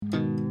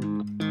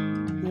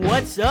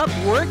What's up,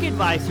 work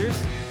advisors?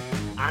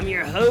 I'm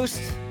your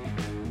host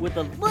with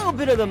a little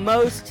bit of the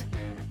most,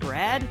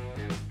 Brad,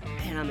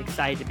 and I'm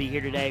excited to be here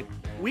today.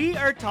 We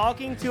are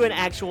talking to an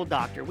actual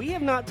doctor. We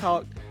have not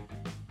talked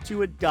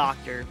to a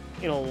doctor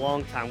in a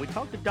long time. We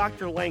talked to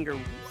Dr. Langer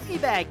way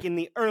back in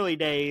the early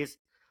days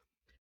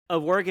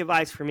of Work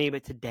Advice for Me,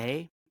 but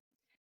today,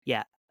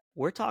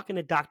 we're talking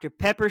to Dr.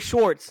 Pepper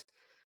Schwartz.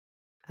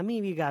 How many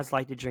of you guys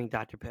like to drink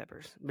Dr.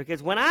 Peppers?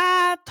 Because when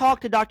I talk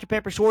to Dr.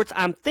 Pepper Schwartz,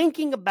 I'm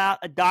thinking about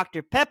a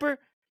Dr. Pepper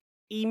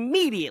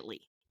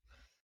immediately.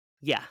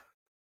 Yeah.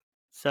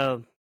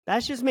 So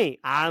that's just me.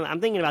 I'm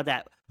thinking about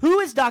that. Who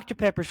is Dr.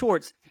 Pepper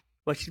Schwartz?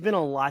 Well, she's been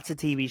on lots of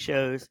TV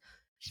shows.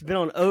 She's been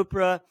on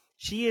Oprah.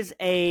 She is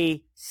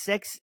a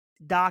sex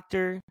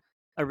doctor,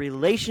 a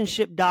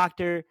relationship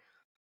doctor.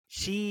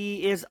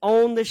 She is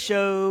on the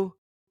show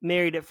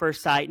Married at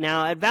First Sight.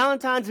 Now, at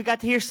Valentine's, we got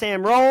to hear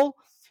Sam Roll,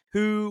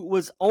 who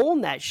was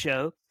on that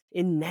show,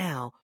 and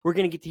now we're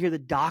going to get to hear the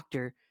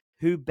doctor,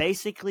 who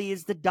basically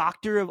is the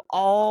doctor of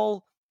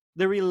all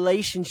the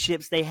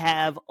relationships they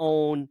have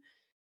on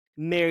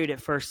Married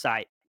at First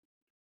Sight.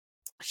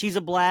 She's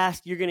a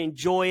blast. You're going to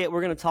enjoy it.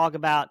 We're going to talk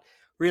about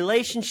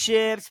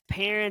relationships,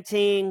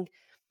 parenting.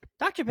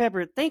 Dr.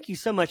 Pepper, thank you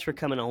so much for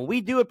coming on.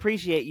 We do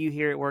appreciate you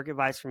here at Work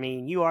Advice for Me,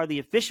 and you are the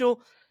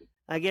official,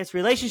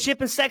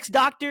 relationship and sex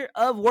doctor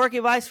of Work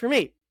Advice for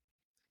Me.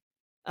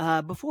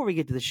 Before we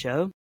get to the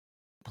show,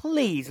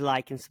 please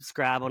like and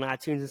subscribe on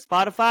iTunes and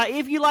Spotify.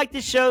 If you like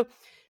this show,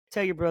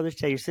 tell your brothers,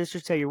 tell your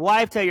sisters, tell your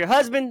wife, tell your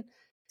husband,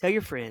 tell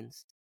your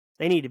friends.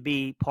 They need to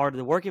be part of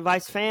the Work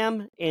Advice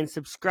fam and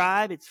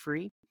subscribe. It's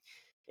free.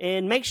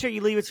 And make sure you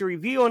leave us a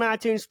review on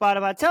iTunes,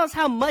 Spotify. Tell us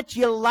how much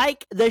you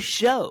like the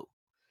show.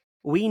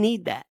 We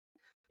need that.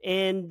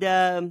 And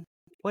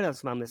what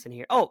else am I missing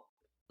here? Oh,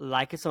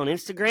 like us on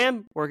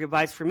Instagram, Work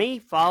Advice for Me.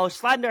 Follow,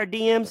 slide into our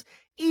DMs.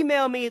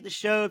 Email me at the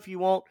show if you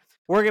want.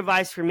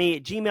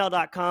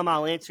 workadviceforme@gmail.com.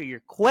 I'll answer your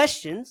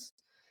questions.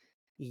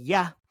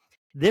 Yeah,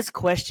 this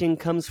question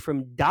comes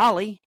from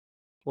Dolly.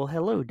 Well,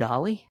 hello,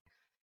 Dolly.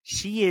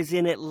 She is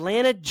in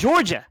Atlanta,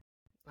 Georgia.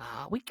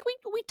 We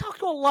talk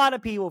to a lot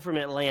of people from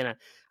Atlanta.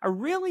 I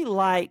really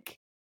like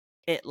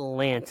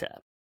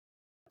Atlanta.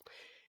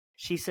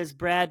 She says,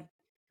 Brad,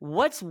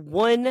 what's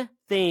one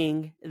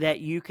thing that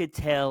you could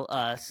tell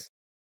us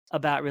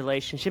about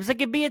relationships? That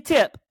could be a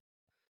tip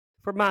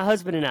for my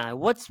husband and I.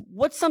 What's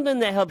something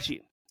that helps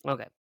you?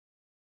 Okay.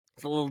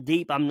 It's a little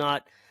deep. I'm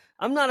not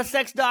a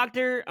sex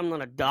doctor. I'm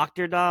not a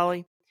doctor,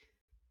 Dolly.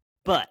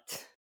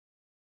 But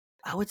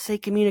I would say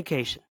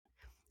communication.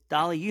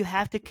 Dolly, you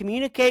have to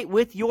communicate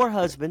with your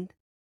husband.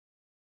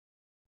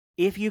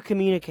 If you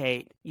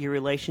communicate, your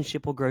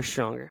relationship will grow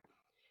stronger.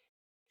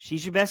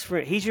 She's your best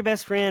friend. He's your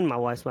best friend. My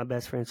wife's my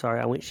best friend. Sorry,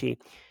 I went she.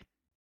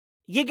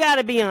 You got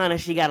to be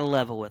honest. You got to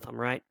level with them,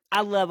 right?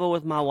 I level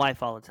with my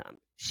wife all the time.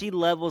 She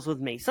levels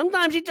with me.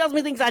 Sometimes she tells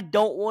me things I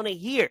don't want to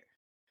hear,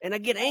 and I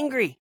get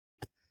angry.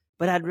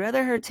 But I'd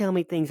rather her tell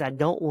me things I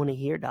don't want to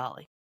hear,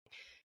 Dolly,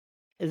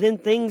 than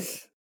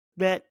things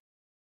that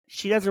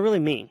she doesn't really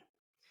mean.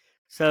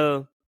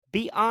 So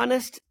be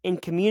honest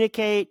and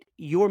communicate.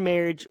 Your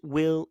marriage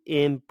will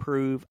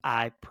improve,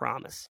 I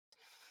promise.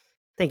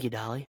 Thank you,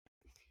 Dolly.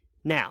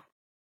 Now,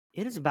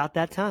 it is about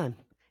that time.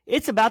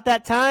 It's about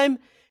that time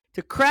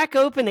to crack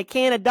open a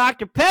can of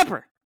Dr.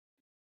 Pepper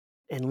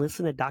and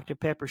listen to Dr.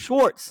 Pepper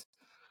Schwartz.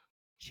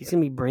 She's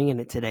going to be bringing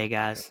it today,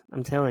 guys.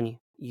 I'm telling you.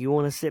 You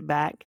want to sit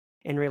back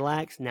and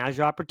relax? Now's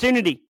your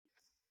opportunity.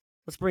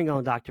 Let's bring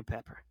on Dr.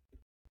 Pepper.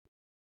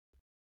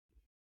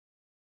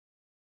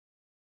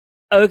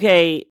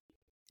 Okay,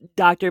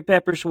 Dr.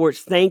 Pepper Schwartz,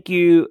 thank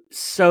you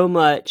so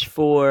much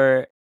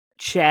for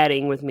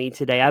chatting with me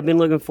today. I've been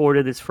looking forward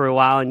to this for a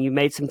while, and you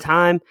made some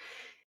time,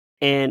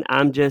 and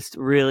I'm just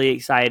really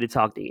excited to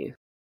talk to you.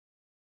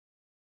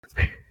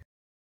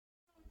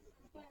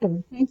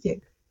 Thank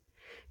you.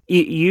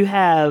 You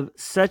have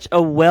such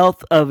a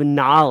wealth of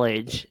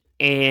knowledge,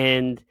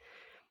 and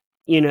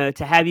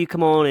to have you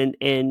come on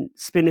and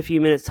spend a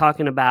few minutes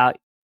talking about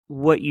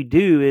what you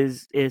do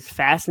is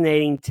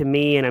fascinating to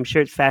me, and I'm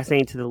sure it's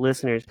fascinating to the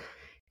listeners.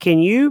 Can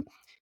you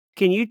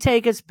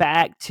take us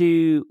back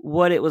to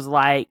what it was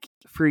like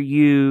for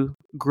you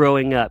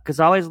growing up? Because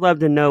I always love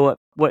to know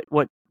what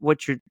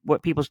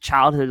people's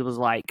childhood was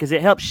like, because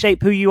it helps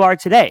shape who you are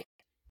today.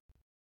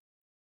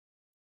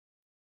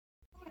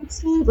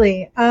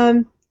 Absolutely.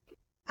 I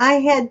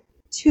had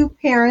two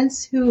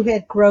parents who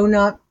had grown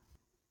up,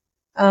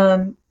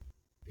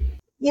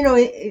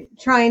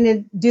 trying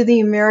to do the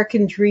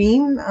American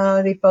dream.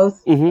 They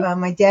both,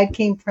 my dad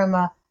came from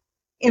a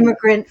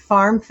immigrant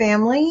farm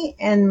family,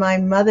 and my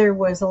mother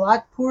was a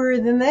lot poorer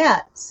than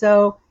that.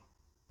 So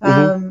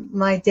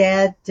my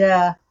dad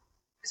was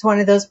one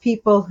of those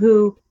people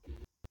who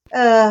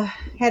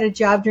had a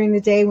job during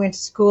the day, went to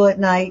school at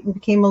night, and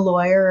became a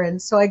lawyer.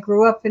 And so I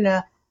grew up in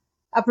a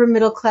upper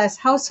middle class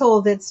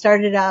household that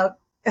started out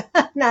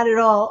not at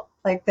all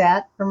like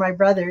that for my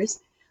brothers.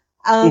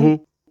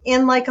 And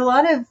like a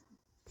lot of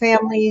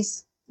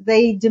families,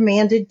 they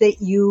demanded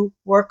that you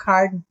work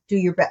hard and do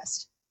your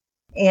best,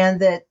 and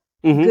that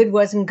good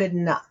wasn't good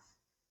enough.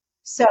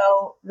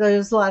 So there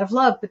was a lot of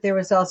love, but there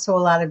was also a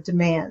lot of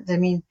demand. I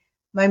mean,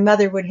 my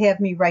mother would have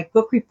me write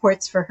book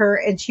reports for her,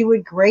 and she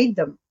would grade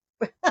them.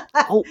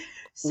 Oh,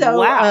 So,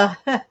 wow.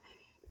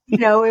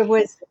 it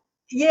was,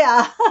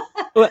 yeah.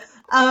 Well,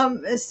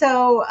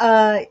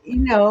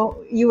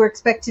 You were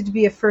expected to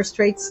be a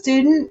first-rate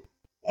student,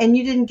 and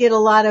you didn't get a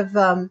lot of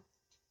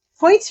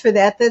points for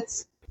that.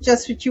 That's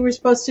just what you were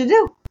supposed to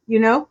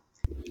do.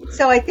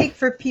 So I think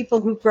for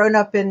people who've grown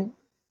up in,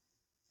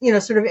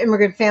 sort of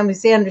immigrant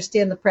families, they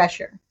understand the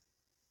pressure.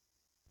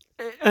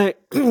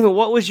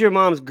 what was your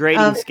mom's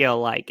grading Um, scale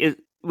like?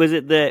 Was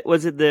it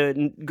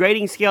the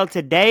grading scale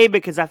today?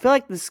 Because I feel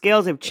like the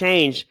scales have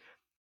changed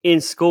in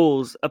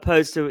schools,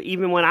 opposed to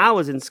even when I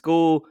was in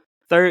school,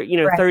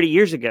 right. 30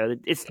 years ago.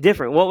 It's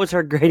different. What was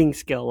her grading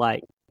scale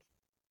like?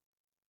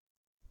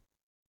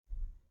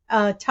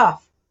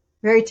 Tough,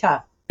 very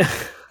tough.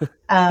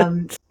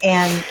 And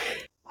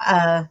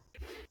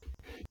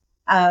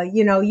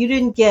you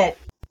didn't get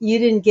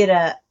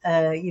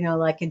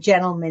like a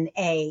gentleman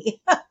A.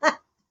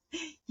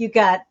 You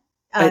got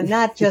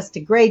not just a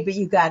grade, but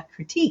you got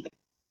critique.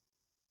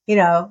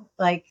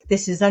 Like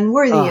this is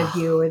unworthy of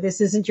you, or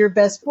this isn't your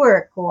best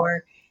work,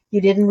 or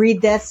you didn't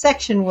read that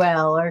section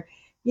well, or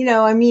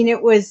I mean,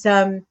 it was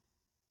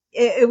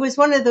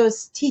one of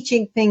those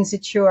teaching things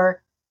that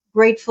you're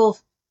grateful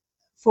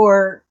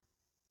for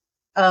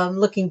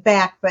looking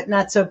back, but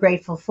not so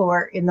grateful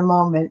for in the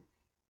moment.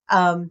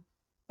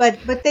 But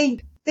they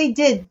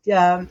did.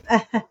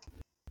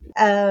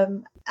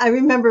 I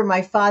remember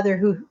my father,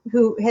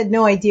 who had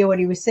no idea what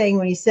he was saying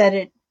when he said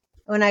it.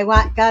 When I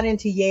got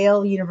into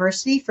Yale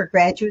University for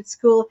graduate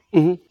school,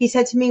 Mm-hmm. he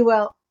said to me,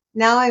 "Well,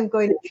 now I'm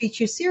going to treat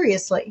you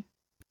seriously."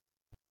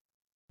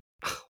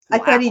 I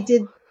thought he Wow.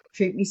 did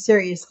treat me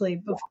seriously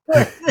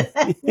before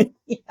then.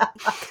 Yeah.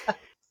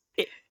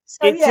 It,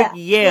 So it took yeah,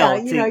 Yale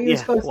to, you're yeah,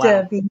 supposed to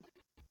wow. be.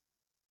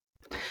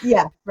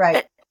 Yeah, Uh,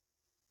 right.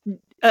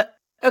 uh,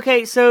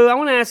 okay, so I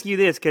want to ask you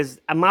this because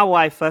my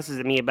wife fusses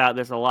at me about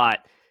this a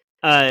lot.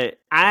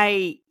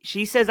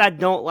 She says I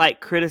don't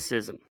like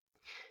criticism,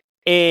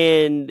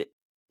 and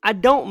I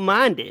don't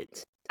mind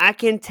it. I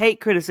can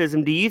take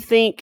criticism. Do you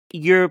think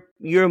your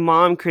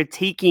mom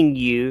critiquing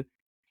you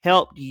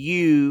helped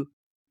you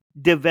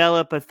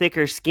develop a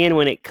thicker skin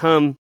when it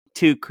come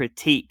to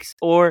critiques,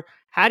 or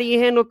how do you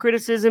handle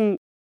criticism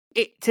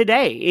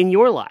today in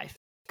your life?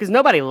 Because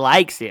nobody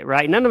likes it,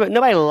 right?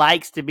 Nobody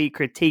likes to be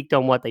critiqued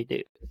on what they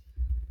do.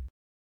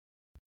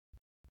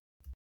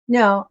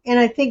 No, and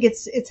I think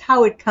it's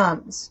how it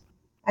comes.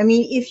 I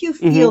mean, if you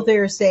feel Mm-hmm.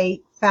 there's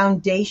a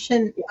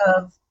foundation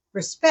of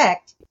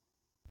respect,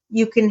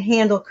 you can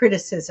handle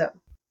criticism.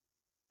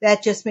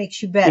 That just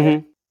makes you better.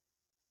 Mm-hmm.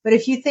 But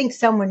if you think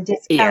someone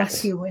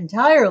discounts Yes. you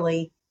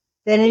entirely,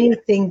 then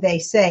anything they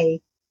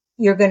say,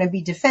 you're going to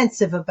be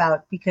defensive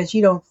about because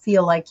you don't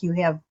feel like you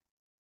have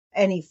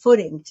any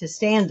footing to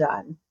stand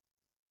on.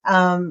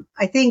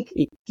 I think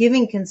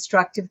giving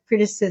constructive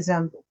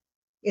criticism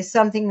is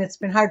something that's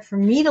been hard for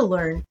me to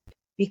learn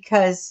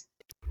because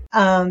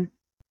um,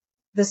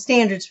 the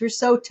standards were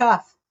so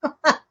tough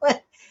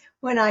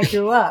when I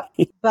grew up.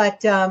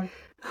 But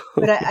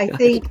Oh my I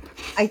gosh.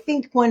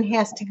 think one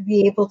has to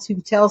be able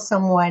to tell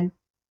someone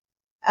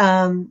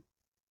um,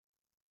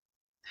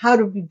 how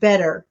to be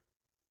better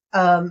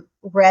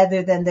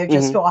rather than they're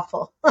just Mm-hmm.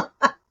 awful.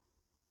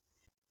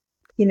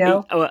 You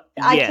know,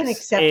 I can Yes,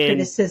 accept and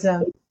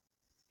criticism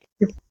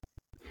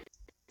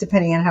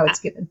depending on how I, it's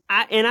given.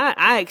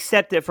 I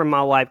accept it from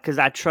my wife because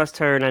I trust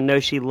her and I know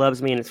she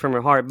loves me and it's from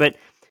her heart. But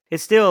it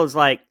still is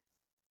like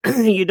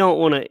you don't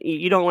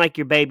like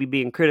your baby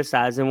being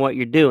criticized in what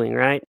you're doing,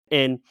 right?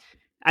 And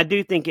I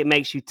do think it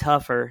makes you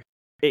tougher.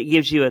 It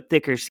gives you a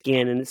thicker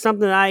skin, and it's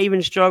something that I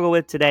even struggle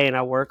with today, and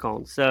I work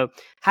on. So,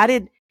 how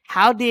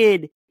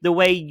did the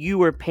way you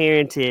were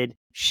parented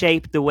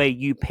shape the way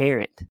you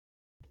parent?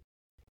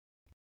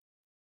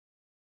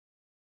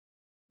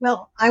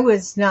 Well, I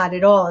was not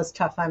at all as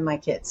tough on my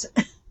kids.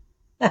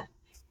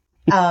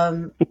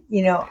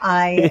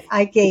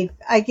 I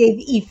gave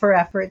E for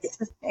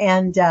efforts,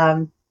 and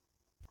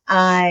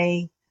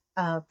I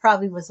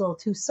probably was a little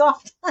too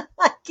soft on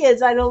my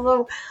kids. I don't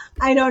know.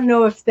 I don't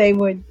know if they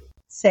would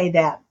say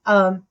that.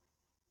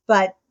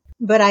 But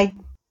I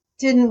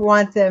didn't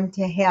want them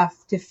to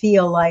have to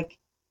feel like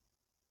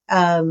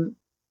um,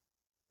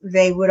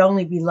 they would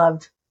only be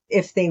loved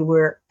if they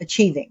were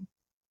achieving.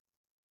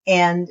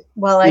 And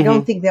while I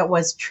don't Mm-hmm. think that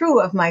was true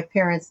of my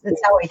parents,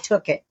 that's how I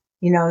took it.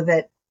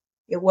 That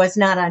it was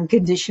not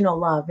unconditional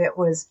love. It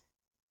was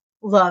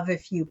love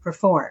if you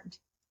performed.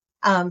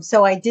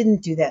 So I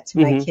didn't do that to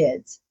my Mm-hmm.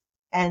 kids,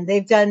 and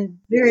they've done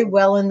very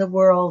well in the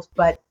world.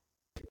 But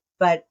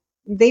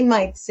they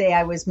might say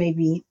I was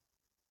maybe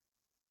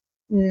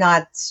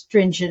not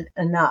stringent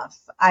enough.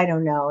 I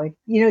don't know.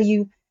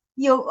 You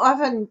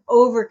often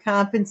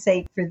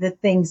overcompensate for the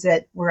things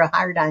that were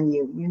hard on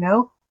you.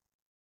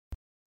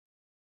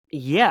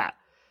 Yeah,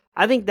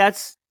 I think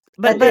that's,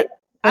 But they but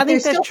I but they're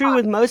think that's still true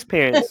with most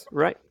parents,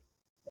 right?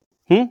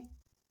 Hmm?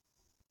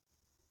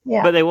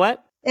 yeah. But they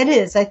what? It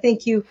is. I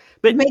think you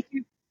But make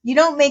you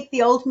don't make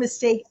the old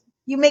mistakes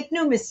you make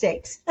new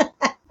mistakes.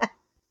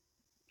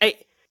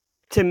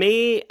 To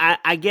me,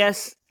 I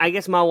guess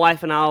my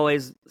wife and I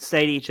always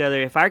say to each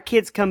other, if our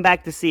kids come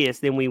back to see us,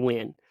 then we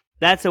win.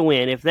 That's a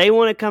win. If they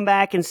want to come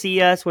back and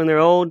see us when they're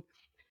old,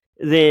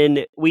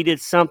 then we did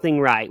something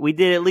right. We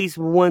did at least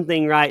one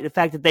thing right. The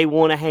fact that they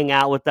want to hang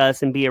out with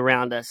us and be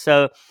around us.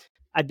 So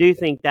I do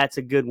think that's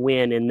a good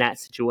win in that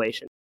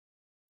situation.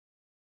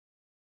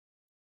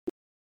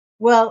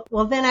 Well,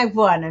 then I've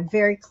won. I'm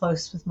very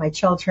close with my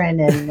children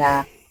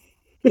and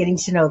getting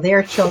to know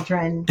their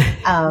children.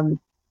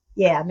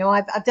 Yeah, no,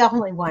 I've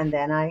definitely won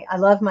then. I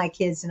love my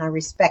kids and I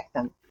respect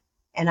them.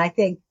 And I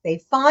think they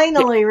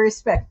finally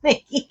respect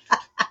me.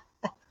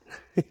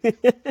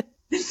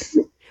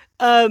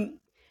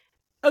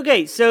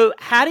 Okay, so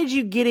how did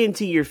you get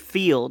into your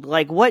field?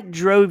 Like, what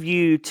drove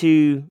you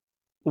to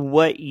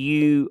what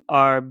you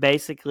are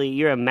basically,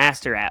 you're a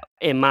master at,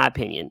 in my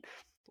opinion.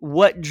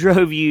 What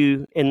drove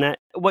you in that?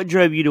 What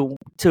drove you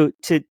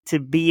to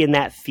be in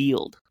that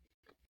field?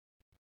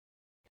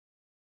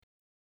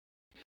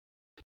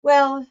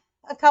 Well,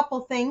 a couple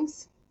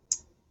things.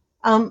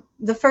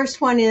 The first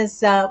one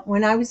is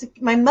when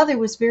my mother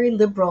was very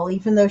liberal,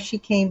 even though she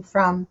came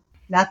from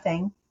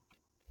nothing.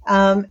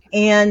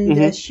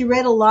 And she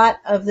read a lot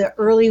of the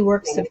early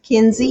works of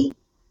Kinsey.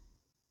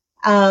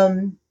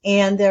 And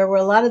there were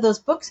a lot of those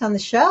books on the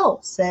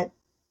shelves that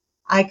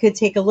I could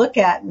take a look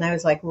at. And I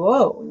was like,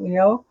 whoa, you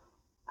know.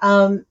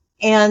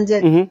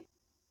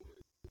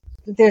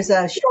 There's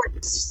a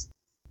short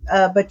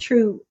but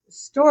true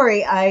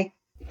story.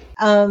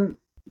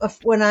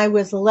 When I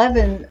was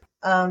 11,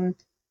 a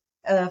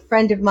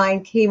friend of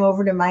mine came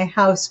over to my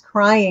house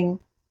crying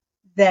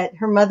that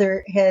her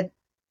mother had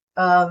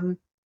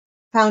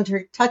found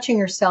her touching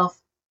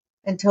herself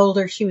and told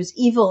her she was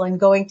evil and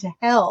going to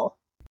hell.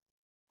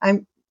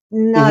 I'm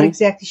not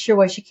exactly sure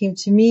why she came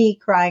to me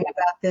crying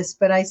about this,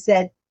 but I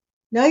said,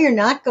 no, you're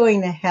not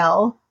going to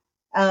hell.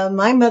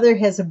 My mother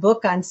has a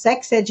book on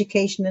sex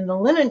education in the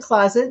linen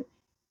closet,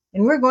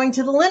 and we're going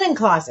to the linen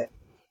closet.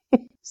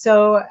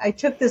 So I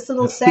took this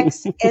little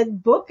sex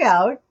ed book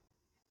out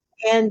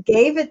and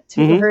gave it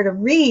to her to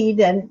read.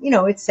 And, you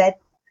know, it said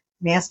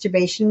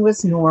masturbation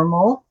was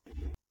normal.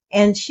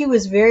 And she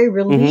was very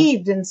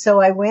relieved. And so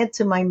I went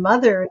to my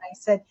mother and I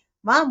said,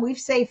 Mom, we've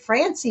saved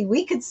Francie.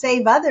 We could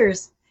save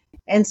others.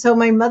 And so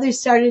my mother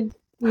started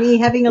me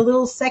having a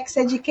little sex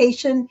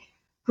education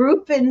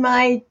group in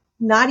my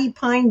Knotty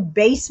Pine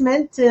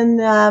basement.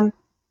 And I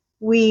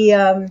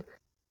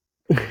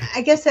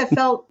guess I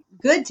felt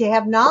good to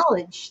have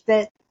knowledge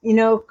that, you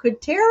know,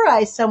 could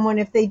terrorize someone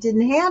if they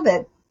didn't have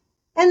it.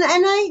 And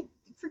I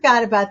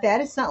forgot about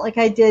that. It's not like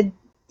I did,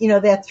 you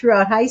know, that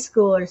throughout high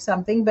school or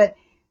something. But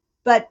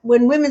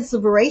when women's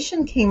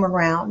liberation came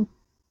around,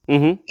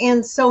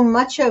 and so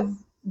much of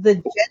the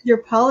gender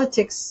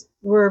politics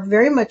were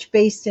very much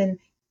based in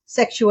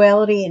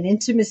sexuality and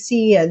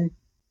intimacy and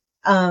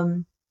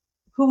who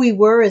we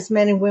were as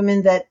men and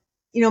women, that,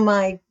 you know,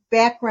 my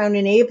background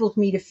enabled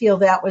me to feel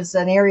that was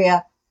an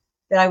area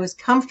that I was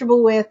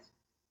comfortable with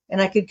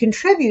and I could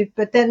contribute.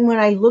 But then when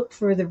I looked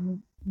for the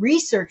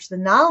research, the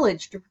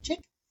knowledge to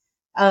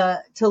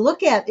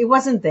look at, it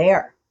wasn't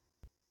there.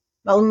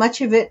 Well,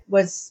 much of it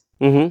was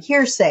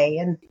hearsay,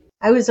 and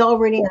I was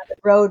already on the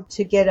road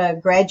to get a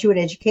graduate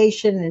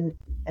education and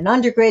an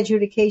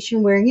undergraduate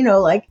education where, you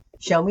know, like,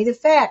 show me the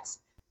facts.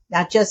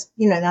 Not just,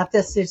 you know, not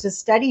this, there's a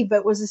study,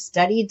 but was a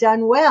study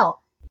done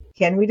well?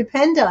 Can we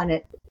depend on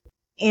it?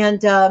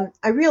 And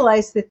I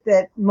realized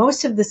that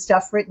most of the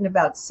stuff written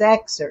about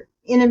sex or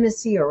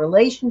intimacy or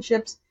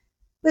relationships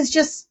was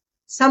just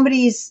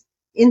somebody's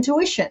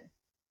intuition.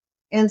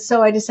 And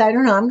so I decided,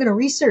 no, I'm going to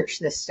research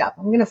this stuff.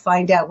 I'm going to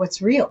find out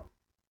what's real.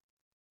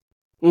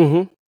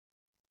 How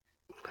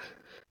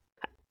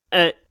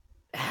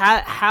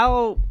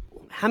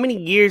many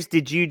years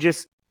did you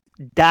just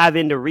dive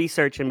into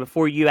researching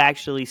before you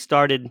actually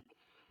started,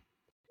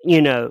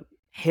 you know,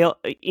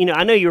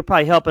 I know you were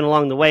probably helping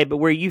along the way, but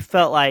where you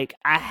felt like,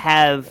 I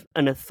have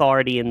an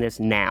authority in this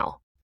now?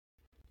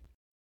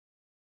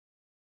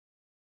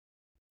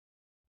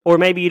 Or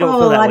maybe you don't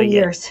feel that way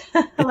yet.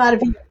 A lot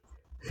of years.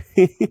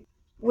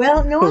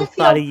 Well, no, I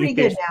feel pretty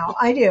good now.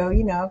 I do,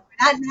 you know.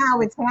 Not now.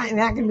 It's not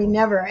going to be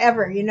never,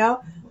 ever, you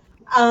know.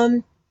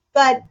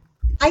 But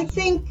I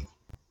think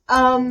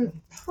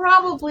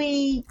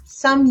probably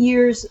some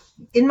years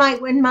in my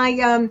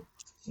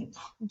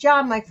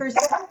job, my first.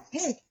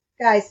 Hey,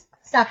 guys,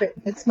 stop it!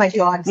 It's my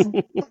dogs.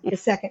 A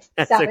second.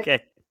 That's stop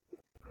okay.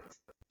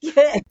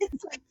 It.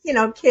 It's like, you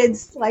know,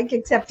 kids, like,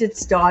 except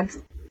it's dogs.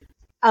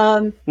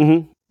 Where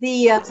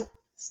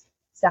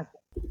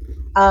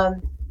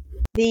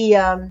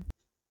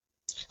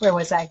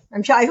was I?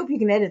 I hope you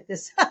can edit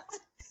this.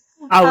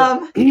 It's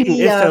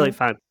totally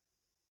fine.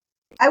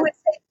 I would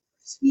say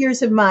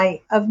years of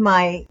my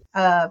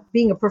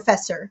being a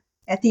professor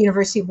at the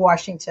University of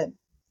Washington.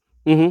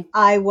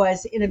 I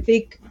was in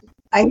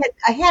I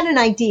had an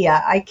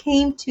idea. I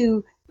came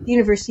to the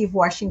University of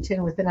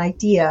Washington with an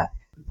idea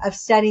of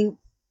studying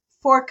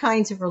 4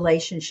 kinds of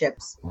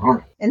relationships.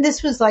 And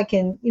this was like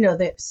in, you know,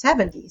 the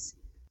 70s.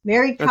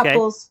 married Okay.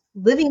 couples,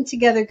 living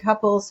together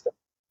couples,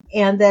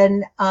 and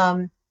then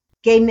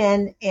gay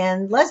men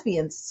and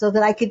lesbians, so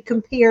that I could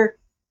compare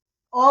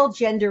all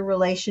gender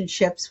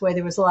relationships where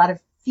there was a lot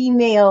of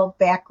female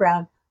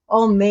background,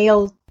 all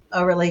male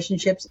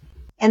relationships,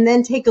 and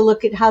then take a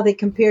look at how they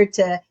compared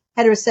to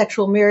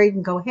heterosexual married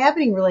and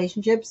cohabiting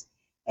relationships,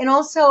 and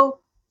also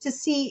to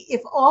see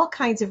if all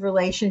kinds of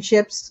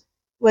relationships,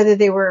 whether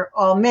they were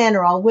all men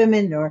or all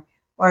women or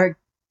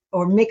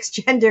mixed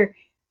gender,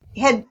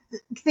 had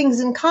things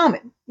in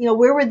common.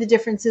 Where were the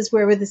differences?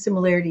 Where were the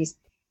similarities?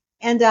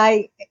 And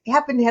I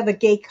happened to have a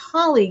gay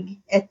colleague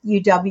at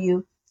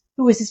UW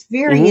who was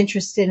very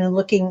interested in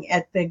looking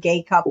at the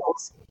gay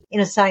couples in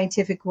a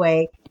scientific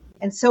way.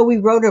 And so we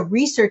wrote a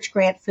research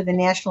grant for the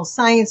National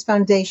Science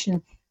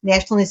Foundation,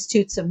 National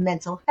Institutes of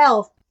Mental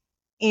Health,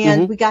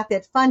 and we got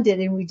that funded,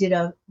 and we did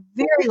a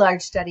very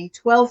large study,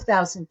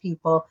 12,000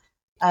 people,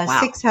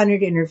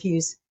 600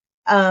 interviews,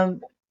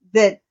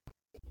 that,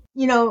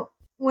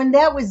 when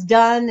that was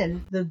done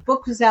and the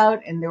book was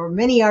out and there were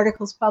many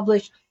articles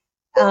published,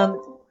 then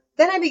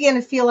I began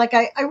to feel like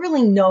I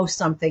really know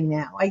something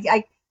now.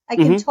 I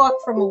can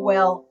talk from a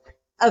well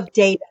of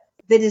data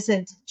that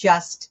isn't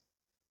just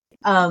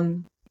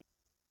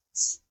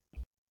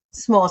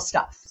small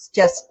stuff. It's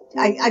just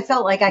I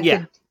felt like I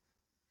could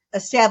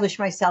establish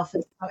myself,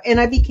 and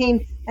I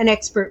became an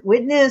expert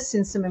witness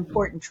in some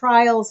important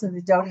trials, in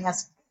the Don't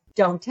Ask,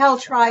 Don't Tell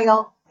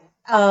trial,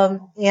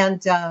 and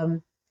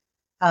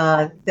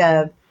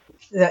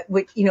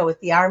with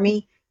the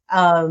Army,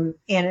 and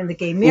in the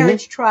gay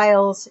marriage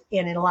trials,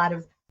 and in a lot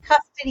of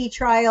custody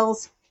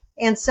trials.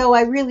 And so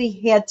I really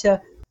had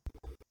to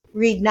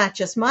read not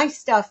just my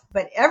stuff,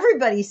 but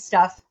everybody's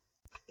stuff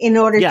in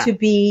order to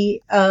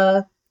be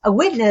a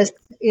witness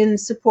in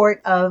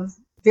support of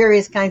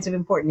various kinds of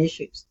important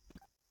issues.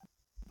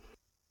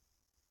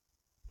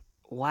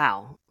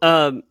 Wow.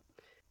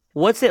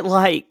 What's it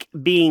like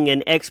being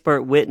an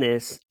expert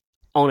witness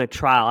on a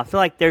trial? I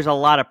feel like there's a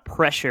lot of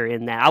pressure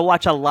in that. I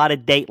watch a lot of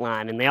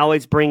Dateline, and they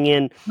always bring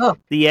in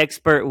the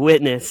expert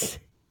witness.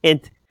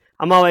 And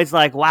I'm always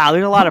like, wow,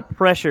 there's a lot of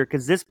pressure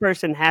because this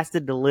person has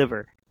to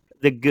deliver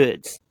the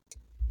goods.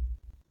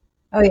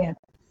 Oh, yeah.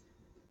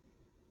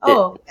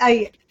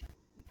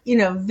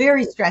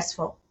 Very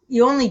stressful.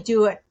 You only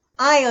do it.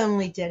 I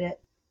only did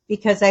it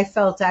because I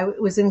felt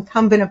it was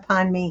incumbent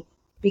upon me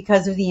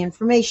because of the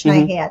information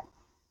I had.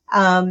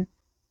 And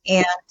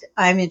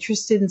I'm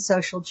interested in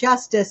social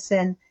justice,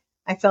 and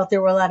I felt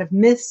there were a lot of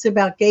myths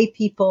about gay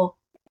people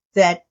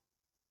that,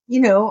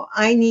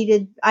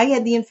 I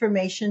had the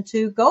information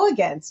to go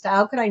against.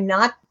 How could I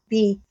not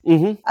be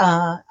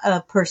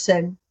a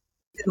person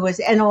who was,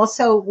 and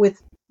also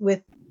with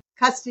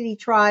custody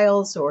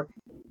trials or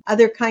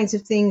other kinds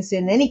of things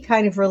in any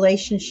kind of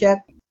relationship,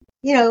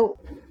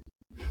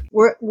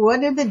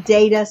 what did the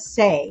data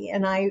say?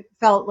 And I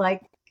felt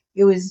like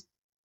it was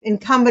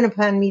incumbent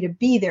upon me to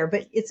be there,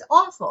 but it's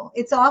awful.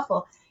 It's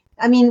awful.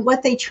 I mean,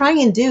 what they try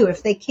and do,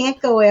 if they can't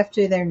go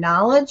after their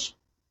knowledge,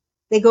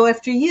 they go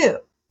after you.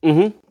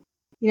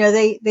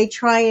 They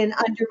try and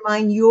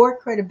undermine your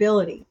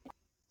credibility.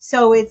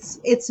 So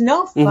it's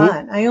no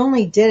fun. I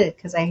only did it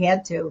because I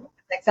had to.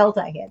 I felt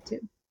I had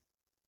to.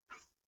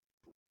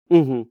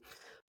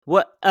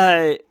 What?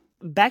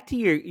 Back to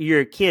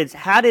your kids.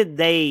 How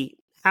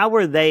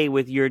were they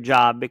with your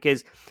job?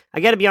 Because I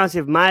got to be honest,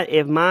 if my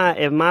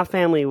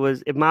family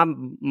was, if my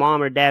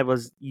mom or dad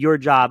was your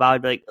job, I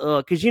would be like,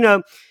 ugh, because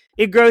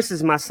it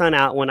grosses my son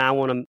out when I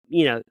want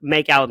to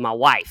make out with my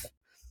wife.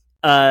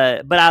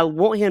 But I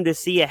want him to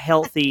see a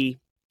healthy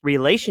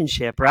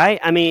relationship, right?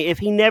 I mean, if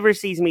he never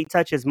sees me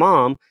touch his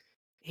mom,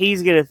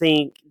 he's gonna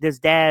think this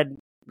dad.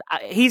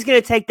 He's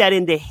gonna take that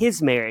into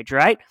his marriage,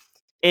 right?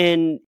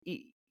 And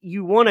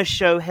you want to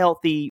show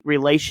healthy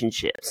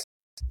relationships.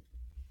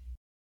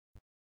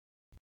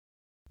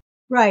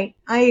 Right.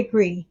 I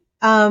agree.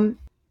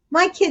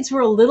 My kids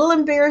were a little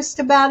embarrassed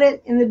about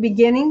it in the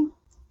beginning,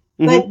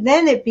 but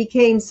then it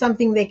became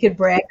something they could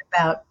brag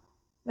about.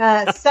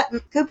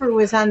 Cooper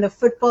was on the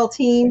football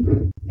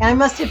team, and I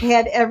must have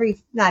had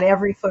not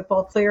every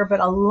football player, but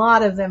a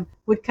lot of them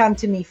would come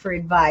to me for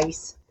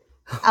advice.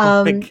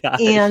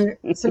 And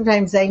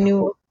sometimes I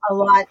knew a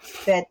lot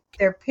that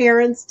their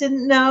parents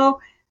didn't know,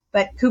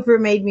 but Cooper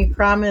made me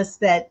promise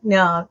that,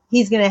 no,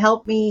 he's going to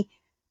help me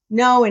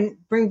know and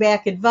bring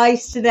back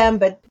advice to them,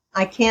 but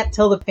I can't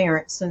tell the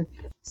parents. And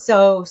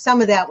so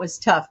some of that was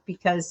tough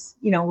because,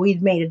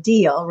 we'd made a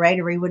deal, right?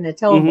 Or he wouldn't have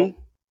told me.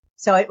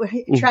 So I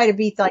try to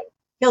be like,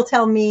 he'll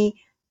tell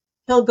me,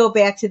 he'll go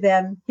back to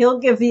them, he'll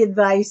give the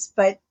advice,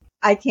 but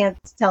I can't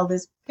tell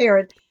this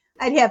parent.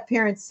 I'd have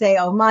parents say,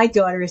 oh, my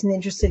daughter isn't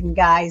interested in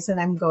guys. And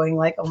I'm going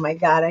like, oh my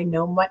God, I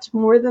know much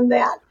more than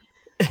that.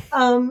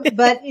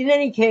 But in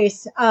any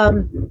case,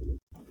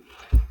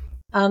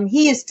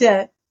 he used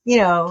to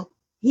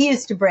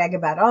brag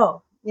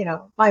about,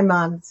 my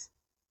mom's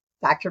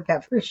Dr.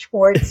 Pepper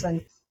Schwartz,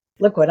 and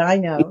look what I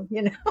know,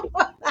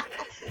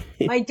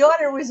 My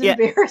daughter was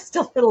embarrassed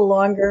a little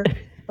longer,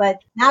 but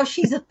now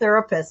she's a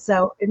therapist,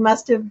 so it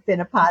must have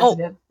been a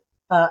positive.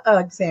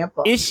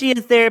 example. Is she a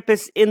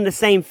therapist in the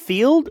same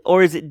field,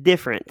 or is it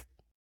different?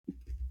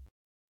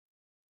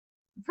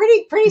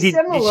 Pretty Did she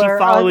similar,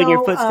 follow in your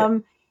although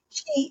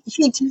footsteps?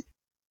 she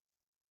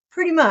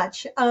pretty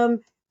much,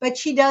 but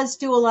she does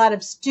do a lot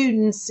of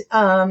students,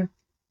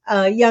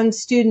 young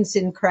students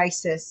in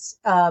crisis.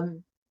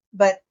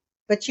 But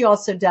she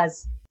also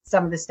does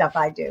some of the stuff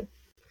I do.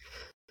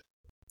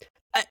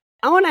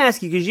 I want to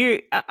ask you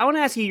I want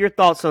to ask you your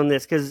thoughts on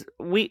this, because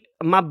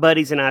my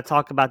buddies and I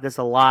talk about this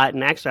a lot,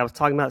 and actually I was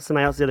talking about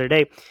somebody else the other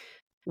day.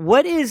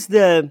 What is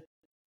the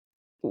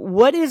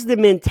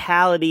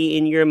mentality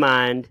in your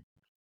mind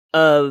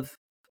of?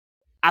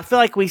 I feel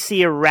like we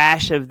see a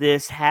rash of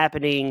this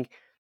happening.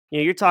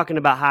 You're talking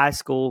about high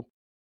school.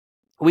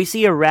 We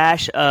see a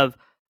rash of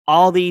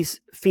all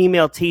these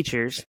female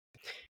teachers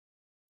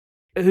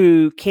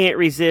who can't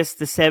resist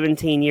the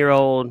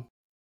 17-year-old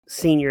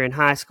senior in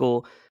high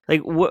school.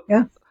 Like,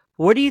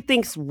 what do you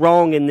think's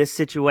wrong in this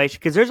situation?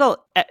 Because there's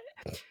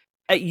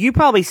you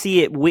probably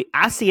see it.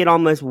 I see it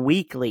almost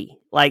weekly.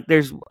 Like,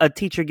 there's a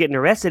teacher getting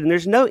arrested, and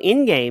there's no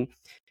end game.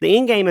 The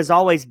end game is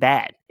always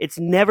bad. There's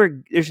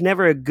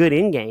never a good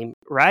end game,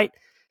 right?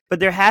 But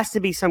there has to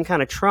be some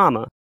kind of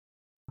trauma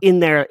in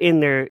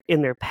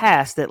their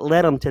past that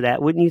led them to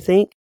that. Wouldn't you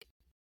think?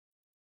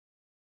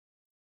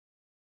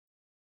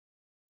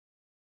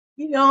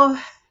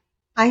 I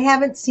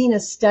haven't seen a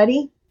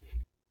study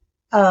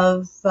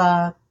of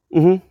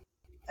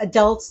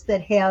adults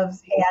that have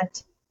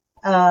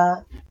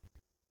had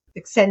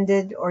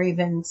extended or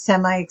even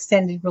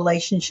semi-extended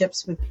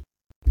relationships with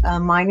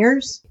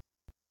minors.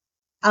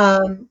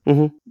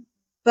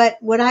 But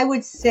what I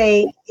would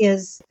say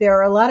is there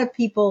are a lot of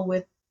people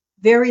with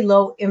very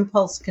low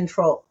impulse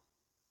control.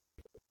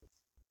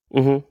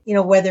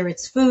 Whether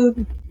it's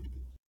food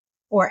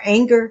or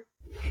anger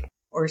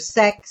or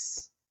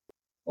sex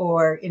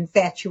or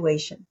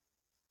infatuation.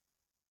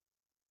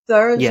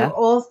 Those are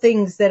all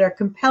things that are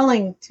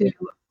compelling to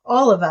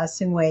all of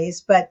us in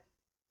ways, but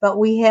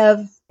we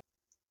have,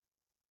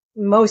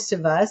 most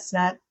of us,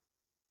 not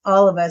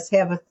all of us,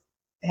 have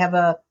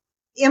a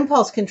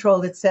impulse control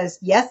that says,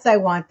 yes, I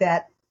want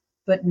that,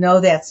 but no,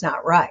 that's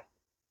not right.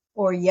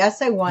 Or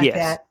yes, I want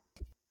that,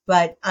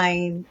 but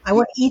I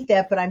want to eat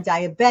that, but I'm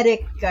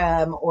diabetic,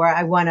 or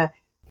I want to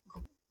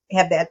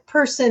have that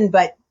person,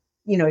 but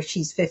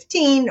she's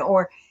 15,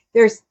 or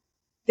there's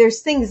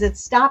things that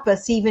stop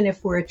us even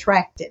if we're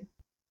attracted,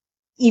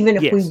 even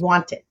if we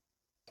want it.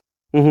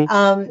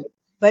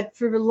 But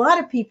for a lot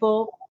of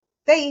people,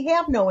 they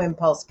have no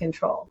impulse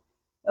control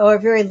or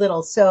very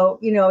little. So,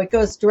 it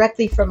goes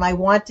directly from I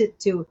want it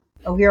to,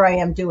 oh, here I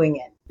am doing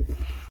it.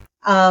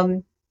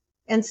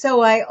 And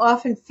so I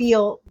often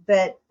feel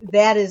that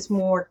is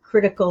more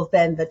critical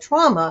than the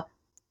trauma,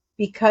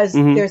 because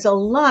there's a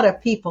lot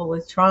of people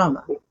with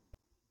trauma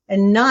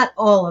and not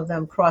all of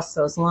them cross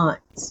those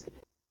lines.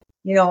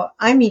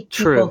 I meet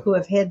people who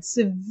have had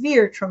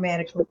severe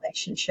traumatic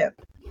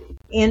relationship.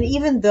 And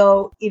even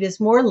though it is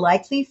more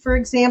likely, for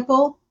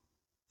example,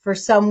 for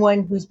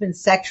someone who's been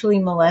sexually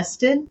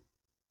molested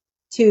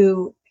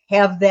to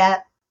have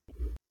that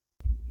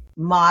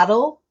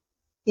model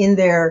in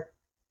their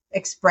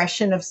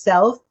expression of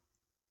self,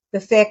 the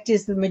fact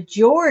is the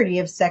majority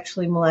of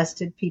sexually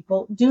molested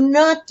people do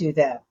not do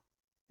that.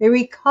 They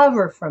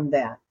recover from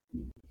that.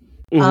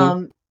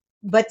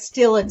 But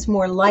still, it's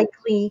more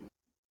likely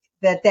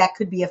that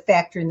could be a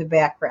factor in the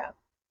background.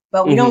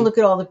 But we don't look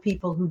at all the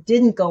people who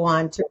didn't go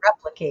on to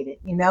replicate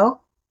it,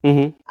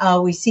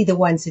 we see the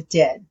ones that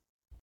did.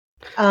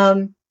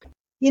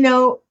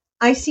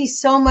 I see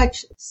so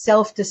much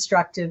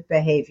self-destructive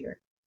behavior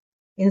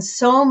in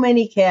so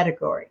many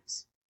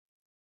categories.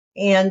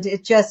 And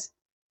it just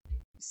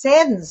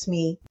saddens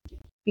me,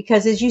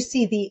 because as you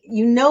see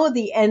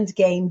the end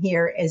game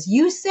here, as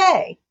you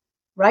say,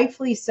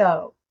 rightfully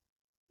so,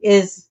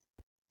 is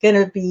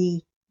going to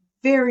be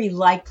very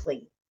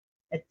likely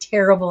a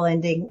terrible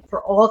ending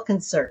for all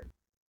concerned.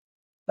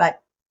 But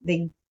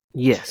they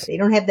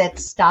don't have that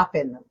stop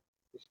in them.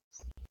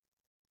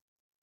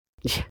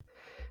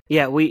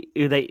 Yeah,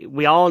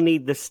 we all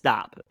need the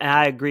stop.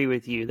 I agree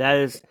with you.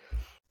 That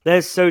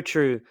is so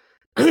true.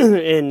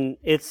 And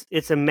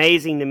it's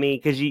amazing to me,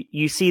 because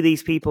you see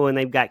these people and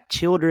they've got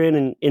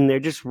children and they're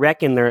just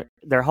wrecking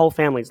their whole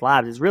family's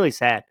lives. It's really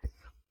sad.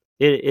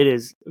 It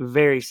is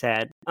very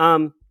sad.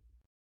 I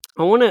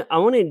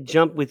want to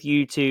jump with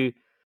you to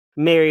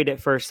Married at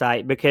First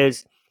Sight,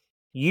 because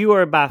you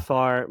are by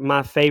far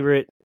my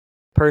favorite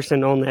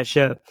person on that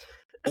show.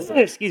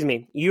 Excuse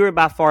me. You are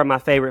by far my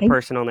favorite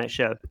person on that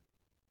show.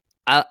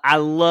 I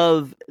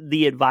love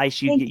the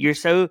advice you get.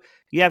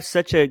 You have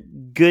such a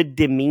good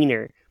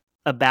demeanor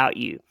about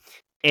you.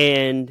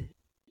 And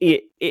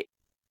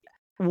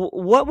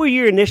what were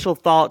your initial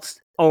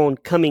thoughts on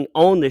coming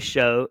on the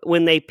show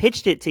when they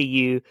pitched it to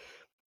you?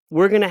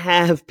 We're going to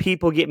have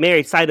people get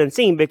married sight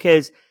unseen,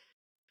 because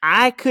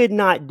I could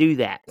not do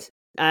that.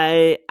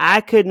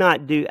 I could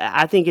not do.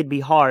 I think it'd be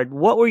hard.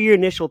 What were your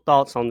initial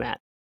thoughts on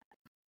that?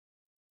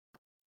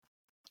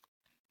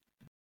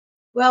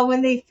 Well,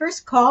 when they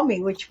first called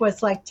me, which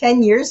was like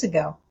 10 years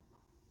ago,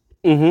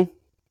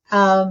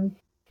 Mm-hmm.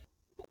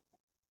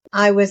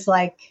 I was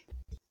like,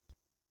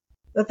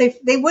 but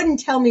they wouldn't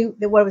tell me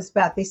what it was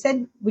about. They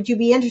said, "Would you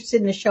be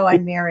interested in a show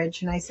on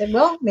marriage?" And I said,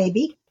 "Well,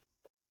 maybe."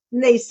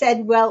 And they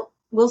said, "Well,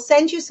 we'll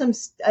send you some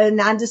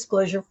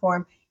non-disclosure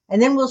form,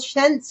 and then we'll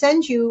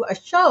send you a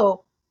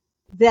show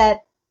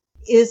that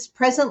is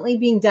presently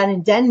being done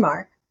in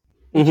Denmark,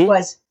 which Mm-hmm.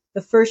 was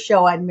the first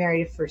show on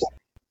Married at First Sight,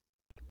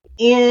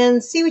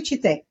 and see what you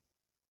think."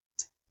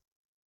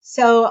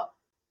 So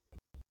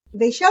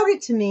they showed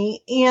it to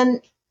me, and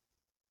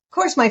of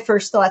course, my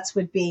first thoughts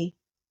would be,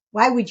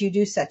 "Why would you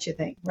do such a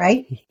thing,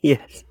 right?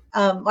 Yes.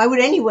 Why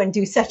would anyone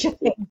do such a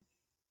thing?"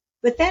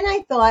 But then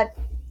I thought,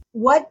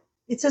 what?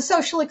 It's a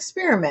social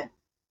experiment.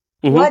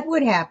 Mm-hmm. What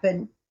would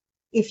happen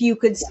if you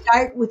could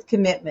start with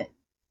commitment?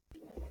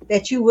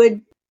 That you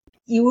wouldn't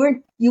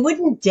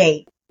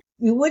date.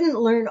 You wouldn't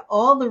learn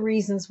all the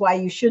reasons why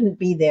you shouldn't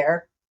be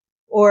there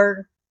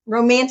or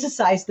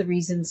romanticize the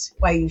reasons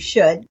why you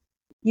should.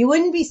 You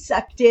wouldn't be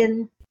sucked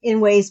in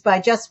ways by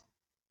just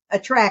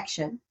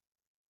attraction.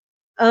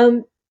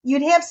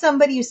 You'd have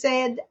somebody who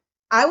said,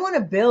 "I want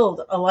to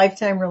build a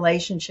lifetime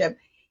relationship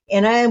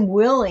and I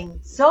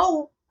want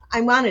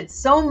it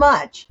so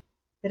much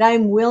that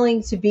I'm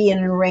willing to be in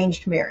an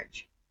arranged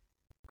marriage,"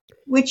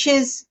 which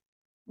is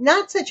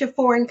not such a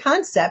foreign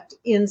concept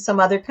in some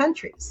other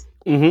countries.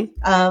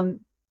 Mm-hmm.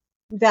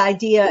 The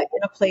idea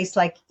in a place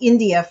like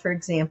India, for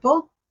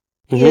example,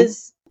 Mm-hmm.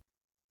 is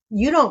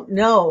you don't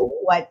know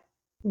what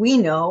we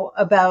know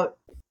about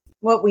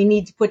what we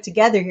need to put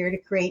together here to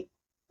create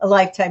a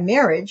lifetime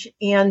marriage.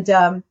 And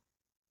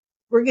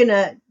we're going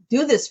to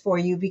do this for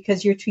you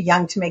because you're too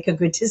young to make a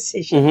good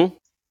decision.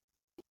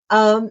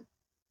 Mm-hmm.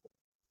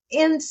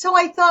 And so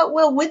I thought,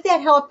 well, would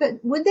that help?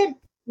 Would that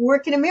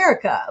work in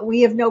America?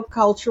 We have no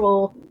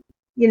cultural,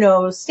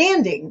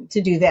 standing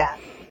to do that.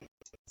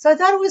 So I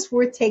thought it was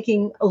worth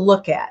taking a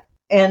look at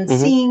and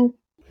Mm-hmm. seeing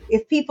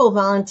if people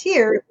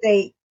volunteer,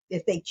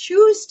 if they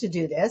choose to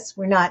do this.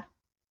 We're not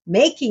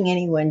making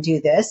anyone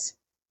do this.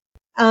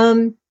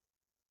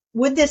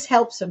 Would this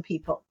help some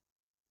people?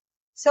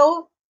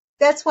 So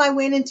that's why I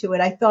went into it.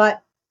 I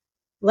thought,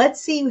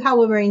 let's see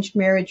how arranged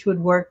marriage would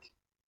work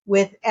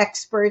with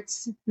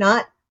experts,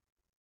 not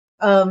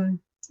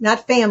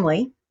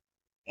family,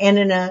 and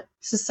in a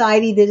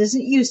society that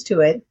isn't used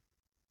to it.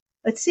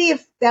 Let's see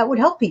if that would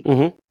help people.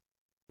 Mm-hmm.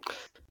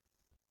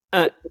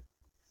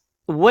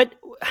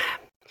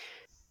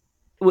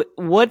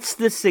 What's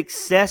the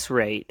success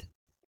rate?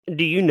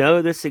 Do you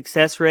know the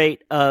success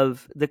rate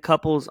of the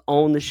couples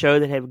on the show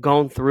that have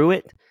gone through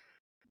it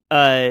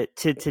to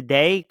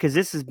today? Because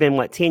this has been,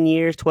 10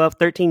 years, 12,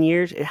 13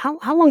 years?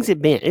 How long's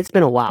it been? It's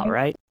been a while,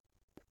 right?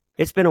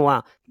 It's been a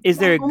while. Is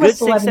there a good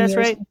Almost 11 success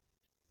years.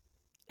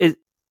 rate?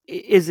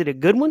 Is it a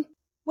good one?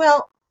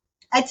 Well,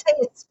 I'd say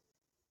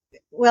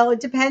it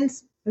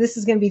depends. This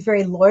is going to be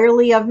very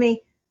lawyerly of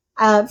me.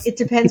 It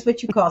depends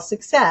what you call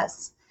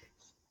success.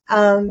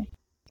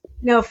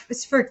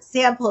 For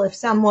example, if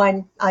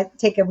someone, I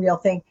take a real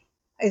thing,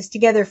 is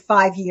together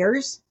 5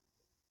 years,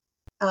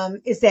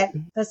 is that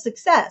a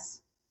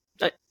success?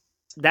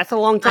 That's a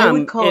long time. I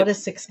would call it a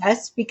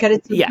success because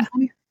it's a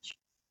marriage,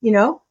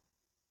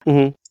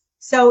 Mm-hmm.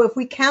 So if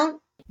we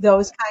count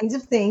those kinds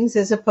of things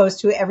as opposed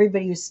to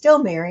everybody who's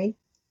still married,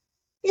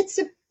 it's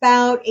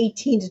about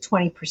 18 to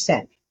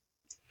 20%.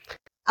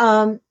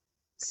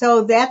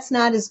 So that's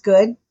not as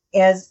good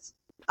as,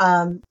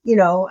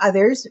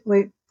 others.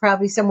 We're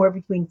probably somewhere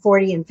between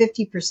 40 and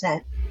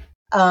 50%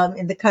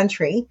 in the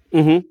country.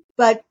 Mm-hmm.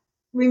 But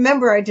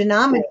remember, our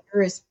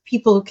denominator is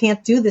people who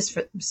can't do this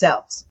for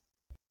themselves,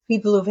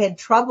 people who've had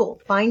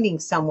trouble finding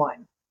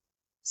someone.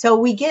 So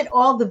we get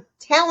all the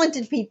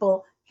talented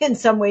people in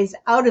some ways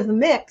out of the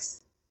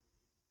mix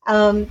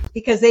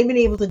because they've been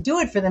able to do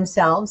it for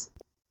themselves.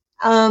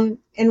 And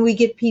we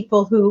get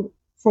people who,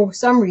 for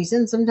some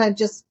reason, sometimes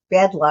just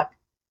bad luck,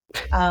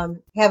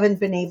 haven't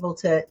been able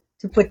to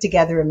put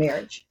together a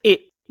marriage.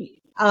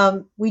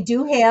 We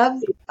do have,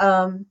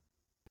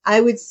 I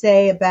would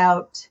say,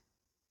 about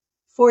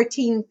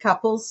 14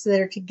 couples that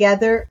are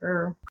together,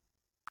 or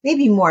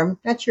maybe more. I'm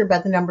not sure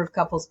about the number of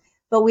couples,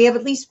 but we have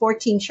at least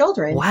 14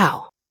 children.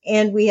 Wow.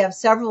 And we have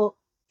 3 or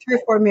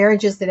 4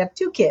 marriages that have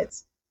 2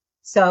 kids.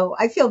 So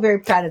I feel very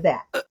proud of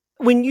that.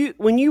 When you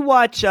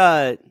watch,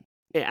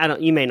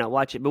 you may not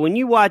watch it, but when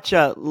you watch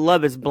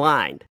Love is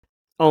Blind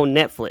on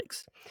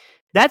Netflix,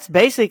 that's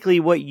basically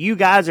what you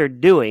guys are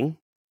doing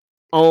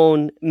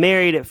on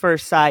Married at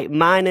First Sight.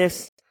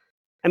 Minus,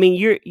 I mean,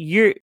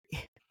 you're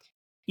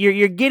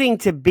getting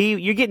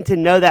to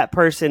know that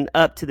person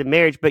up to the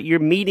marriage, but you're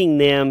meeting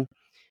them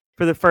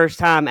for the first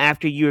time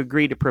after you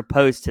agree to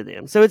propose to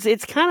them. So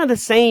it's kind of the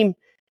same.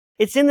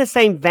 It's in the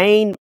same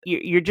vein.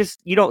 You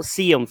don't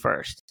see them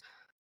first,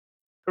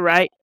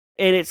 right?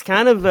 And it's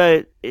kind of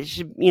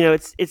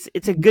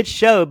it's a good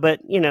show, but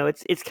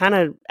it's kind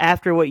of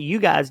after what you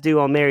guys do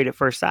on Married at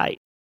First Sight,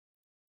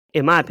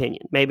 in my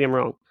opinion. Maybe I'm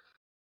wrong.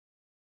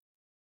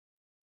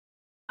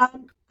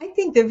 I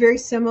think they're very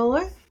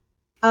similar.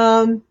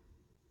 Our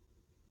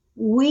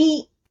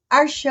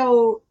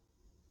show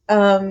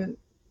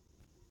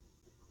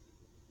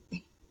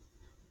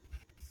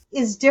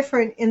is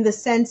different in the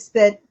sense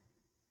that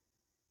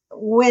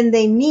when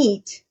they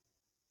meet,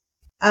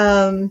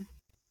 they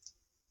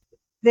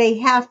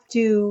have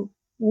to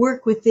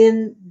work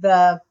within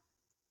the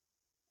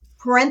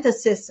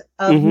parenthesis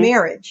of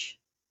marriage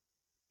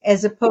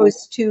as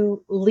opposed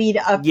to lead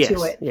up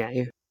to it.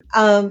 Yeah.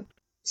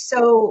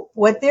 So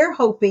what they're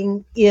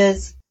hoping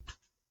is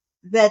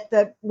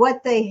that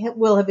what they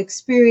will have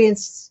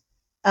experienced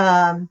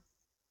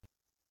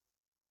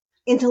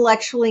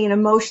intellectually and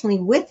emotionally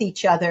with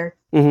each other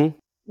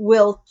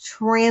will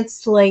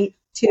translate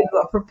to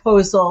a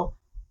proposal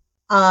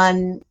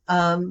on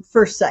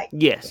first sight.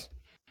 Yes.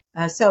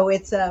 So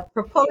it's a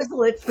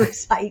proposal at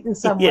first sight in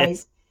some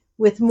ways,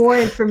 with more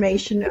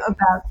information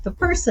about the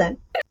person.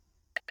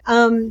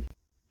 In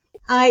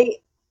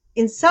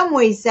some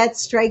ways, that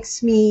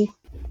strikes me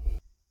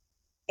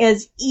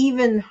as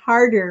even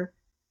harder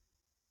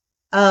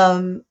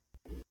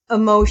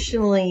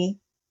emotionally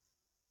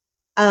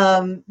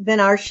than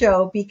our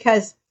show,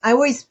 because I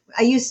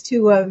used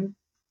to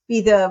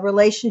be the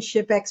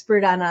relationship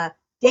expert on a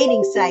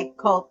dating site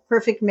called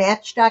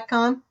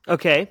perfectmatch.com.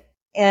 Okay.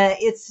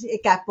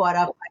 It got bought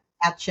up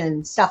by Match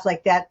and stuff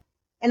like that.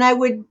 And I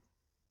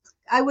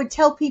would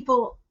tell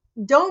people,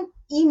 don't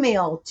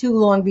email too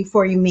long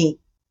before you meet,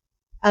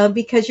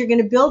 because you're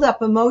going to build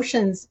up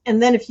emotions.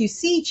 And then if you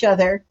see each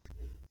other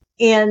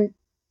and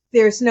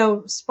there's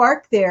no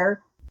spark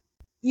there,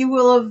 you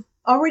will have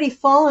already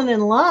fallen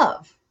in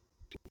love,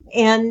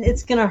 and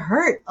it's going to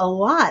hurt a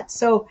lot.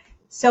 So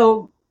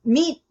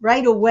meet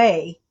right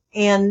away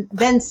and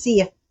then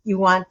see if you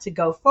want to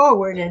go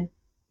forward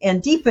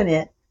and deepen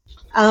it.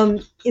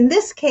 In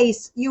this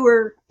case, you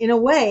were, in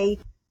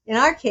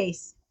our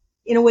case,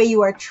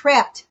 you are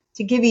trapped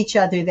to give each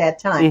other that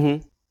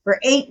time. For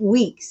 8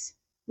 weeks,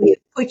 we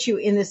put you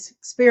in this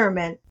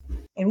experiment,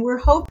 and we're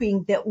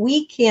hoping that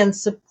we can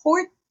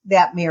support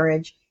that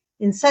marriage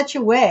in such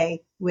a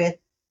way, with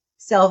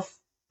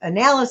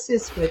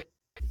self-analysis,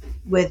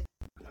 with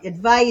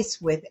advice,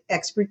 with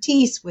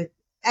expertise, with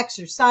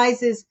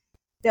exercises,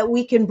 that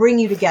we can bring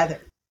you together.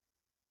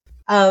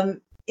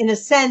 In a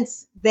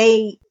sense,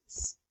 they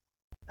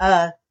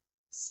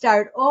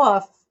start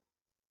off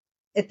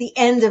at the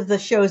end of the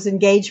show's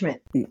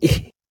engagement,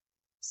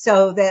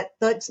 so that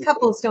those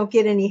couples don't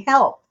get any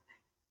help.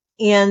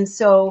 And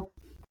so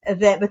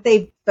but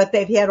they've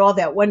had all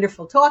that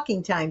wonderful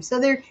talking time. So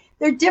they're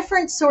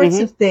different sorts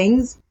of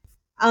things.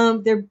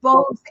 They're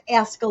both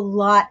ask a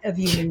lot of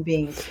human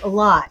beings, a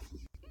lot.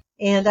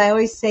 And I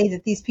always say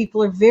that these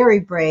people are very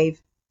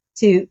brave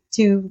to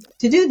do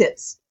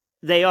this.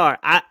 They are.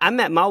 I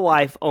met my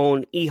wife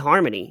on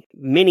eHarmony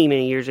many,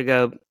 many years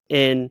ago,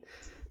 and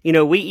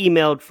we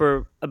emailed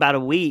for about a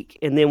week,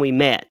 and then we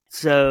met.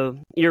 So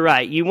you're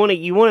right. You want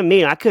to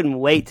meet her. I couldn't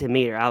wait to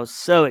meet her. I was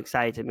so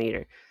excited to meet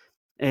her,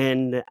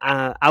 and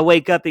I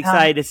wake up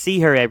excited to see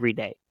her every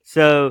day.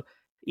 So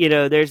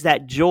there's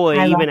that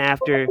joy even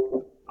after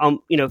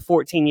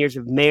 14 years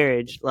of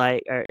marriage,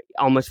 or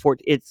almost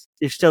 14.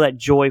 There's still that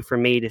joy for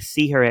me to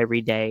see her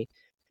every day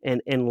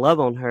and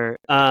love on her.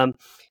 I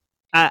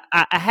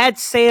had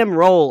Sam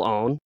Roll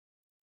on.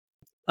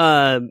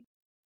 From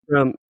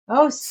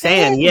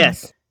Sam,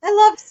 yes.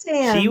 I love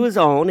Sam. She was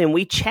on, and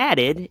we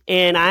chatted,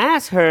 and I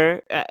asked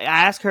her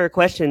a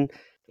question,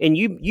 and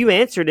you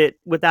answered it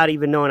without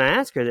even knowing I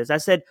asked her this. I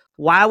said,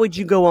 why would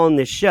you go on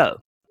this show?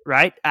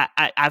 Right?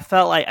 I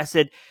felt like, I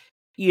said,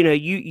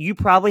 you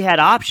probably had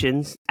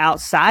options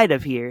outside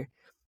of here.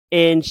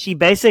 And she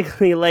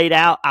basically laid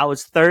out, I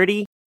was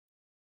 30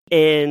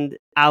 and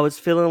I was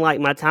feeling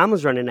like my time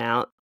was running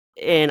out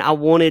and I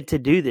wanted to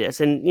do this.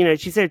 And,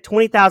 she said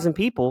 20,000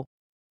 people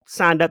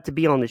signed up to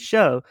be on the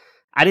show.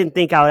 I didn't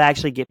think I would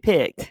actually get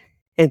picked.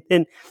 And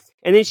then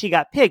she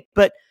got picked.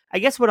 But I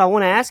guess what I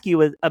want to ask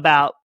you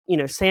about,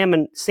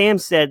 Sam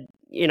said,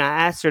 I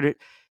asked her to,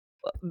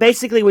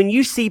 basically when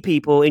you see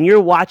people and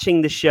you're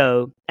watching the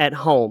show at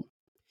home,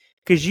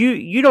 because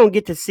you don't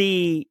get to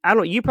see,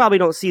 you probably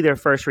don't see their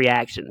first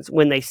reactions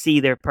when they see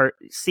their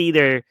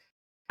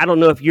I don't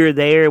know if you're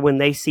there when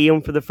they see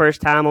them for the first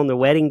time on their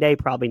wedding day,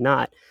 probably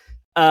not.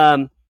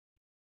 Can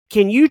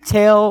you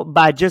tell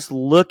by just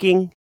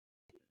looking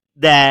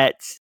that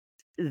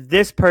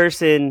this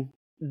person,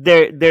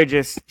 they're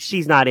just,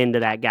 she's not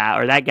into that guy,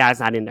 or that guy's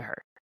not into her?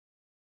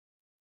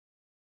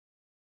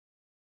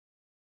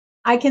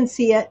 I can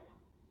see it.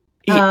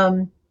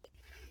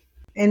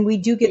 And we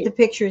do get the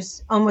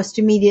pictures almost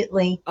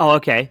immediately. Oh,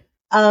 okay.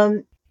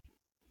 But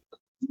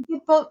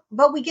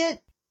we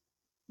get,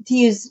 to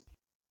use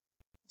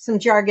some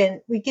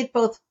jargon, we get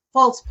both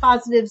false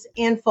positives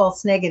and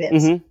false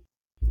negatives.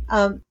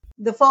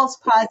 The false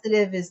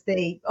positive is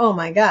oh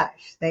my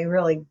gosh, they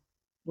really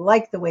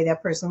like the way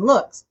that person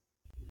looks.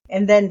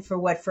 And then for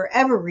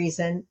whatever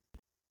reason,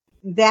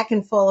 that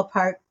can fall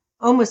apart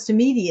almost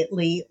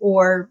immediately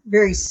or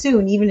very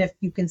soon, even if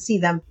you can see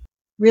them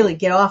really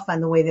get off on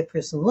the way that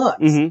person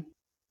looks.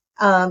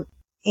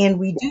 And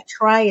we do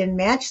try and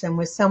match them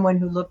with someone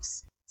who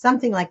looks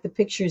something like the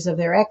pictures of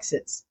their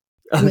exes.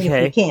 I mean,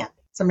 if we can't.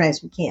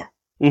 Sometimes we can't.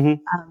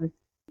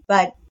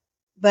 But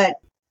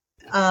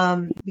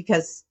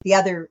because the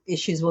other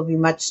issues will be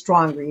much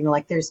stronger.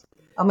 Like there's,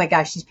 oh my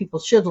gosh, these people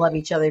should love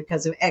each other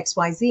because of X,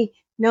 Y, Z.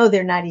 No,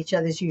 they're not each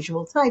other's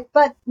usual type,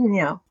 but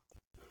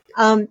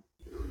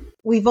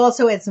we've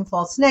also had some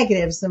false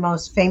negatives. The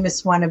most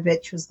famous one of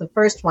which was the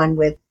first one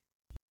with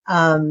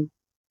Doug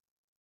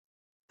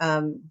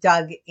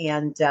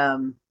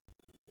and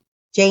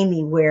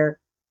Jamie, where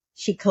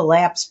she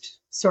collapsed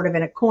sort of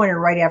in a corner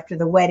right after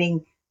the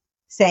wedding,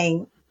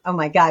 saying, "Oh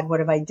my God,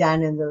 what have I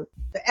done?" And the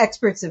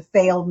experts have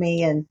failed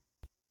me. And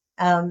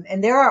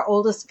they're our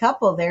oldest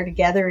couple. They're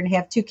together and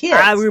have 2 kids.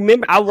 I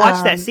remember. I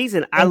watched that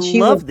season. I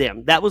loved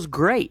them. That was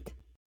great.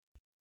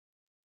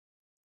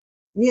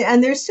 Yeah,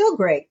 and they're still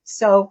great.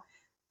 So,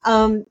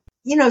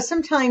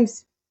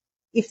 sometimes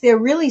if they're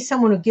really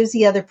someone who gives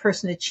the other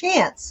person a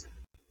chance,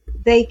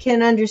 they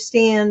can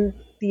understand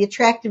the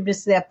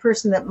attractiveness of that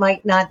person that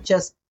might not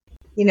just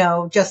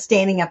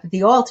standing up at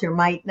the altar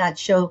might not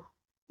show,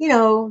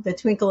 the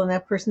twinkle in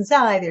that person's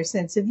eye, their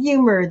sense of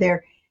humor,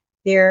 their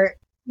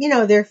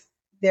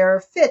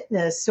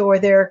fitness, or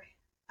their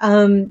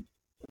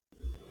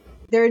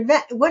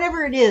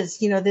whatever it is,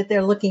 that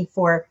they're looking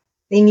for.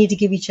 They need to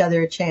give each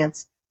other a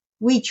chance.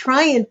 We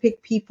try and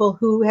pick people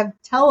who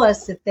tell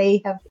us that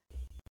they have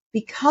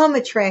become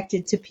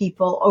attracted to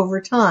people over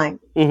time.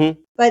 Mm-hmm.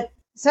 But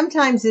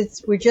sometimes they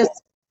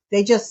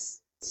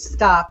just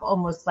stop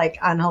almost like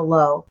on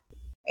hello.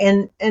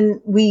 And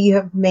we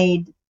have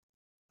made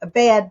a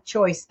bad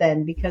choice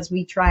then, because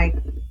we try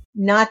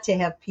not to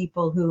have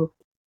people who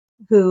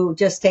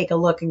just take a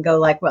look and go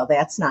like, well,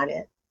 that's not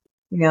it.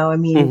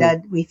 Mm-hmm.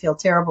 That we feel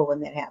terrible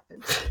when that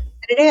happens.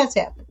 And it has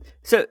happened.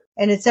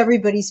 And it's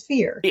everybody's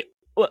fear.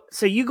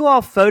 So you go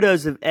off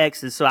photos of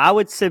exes. So I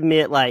would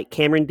submit like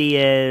Cameron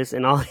Diaz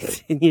and all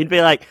this, and you'd be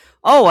like,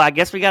 oh, I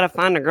guess we got to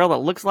find a girl that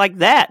looks like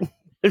that.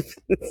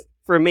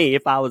 For me,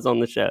 if I was on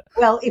the show.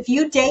 Well, if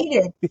you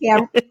dated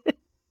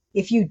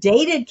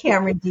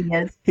Cameron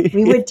Diaz,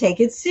 we would take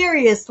it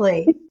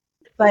seriously.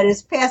 But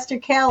as Pastor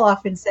Cal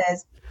often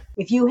says,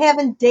 if you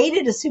haven't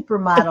dated a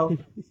supermodel,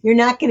 you're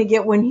not going to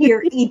get one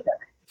here either.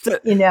 So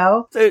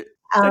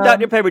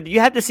Dr. Pepper, do you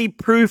have to see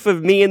proof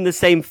of me in the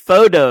same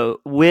photo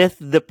with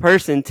the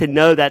person to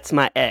know that's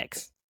my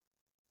ex?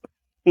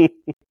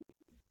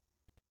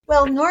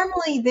 Well,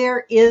 normally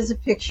there is a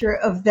picture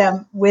of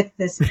them with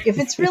this. If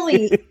it's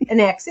really an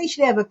ex, they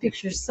should have a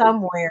picture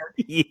somewhere,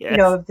 yes,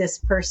 of this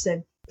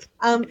person.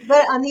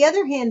 But on the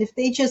other hand, if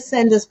they just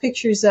send us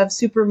pictures of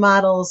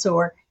supermodels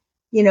or,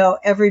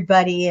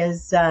 everybody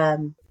is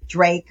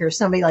Drake or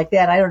somebody like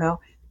that, I don't know.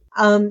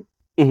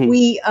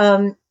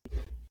 Mm-hmm.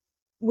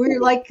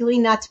 We're likely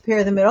not to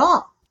pair them at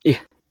all. Yeah.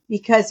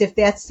 Because if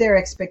that's their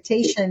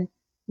expectation,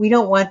 we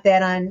don't want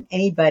that on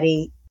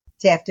anybody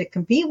to have to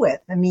compete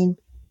with.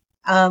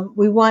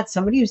 We want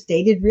somebody who's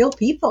dated real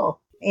people,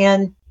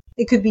 and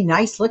it could be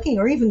nice looking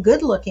or even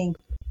good looking.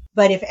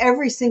 But if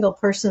every single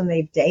person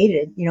they've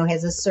dated,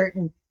 has a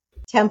certain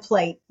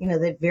template,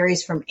 that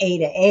varies from A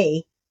to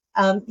A,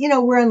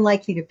 we're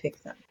unlikely to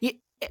pick them.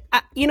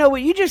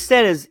 What you just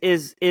said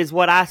is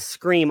what I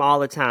scream all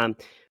the time.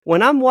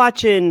 When I'm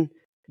watching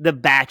The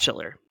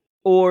Bachelor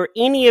or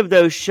any of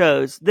those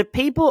shows, the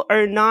people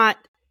are not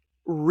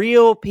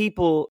real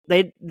people.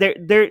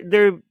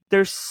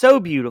 They're so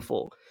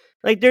beautiful.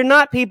 Like, they're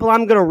not people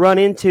I'm going to run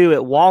into at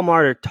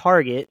Walmart or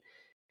Target.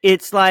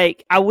 It's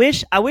like, I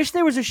wish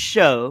there was a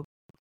show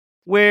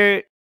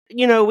where,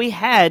 we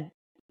had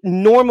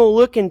normal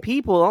looking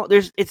people.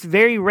 It's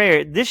very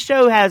rare. This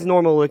show has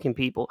normal looking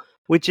people,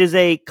 which is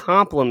a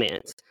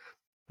compliment.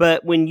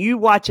 But when you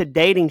watch a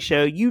dating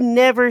show, you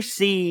never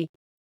see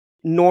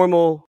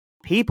normal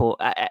people.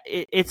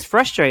 It's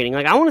frustrating.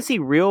 Like, I want to see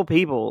real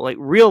people, like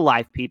real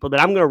life people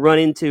that I'm going to run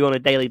into on a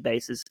daily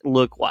basis,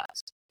 look wise.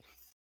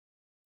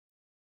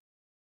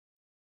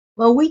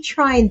 Well, we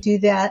try and do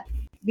that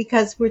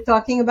because we're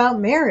talking about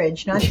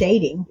marriage, not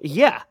dating.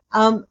 Yeah.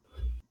 On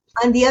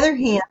the other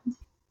hand,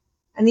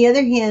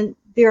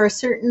 there are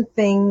certain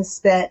things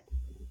that,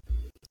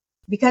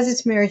 because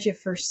it's marriage at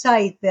first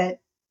sight,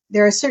 that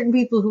there are certain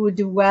people who would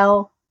do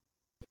well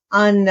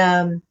on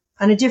a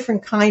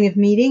different kind of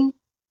meeting.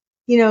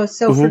 So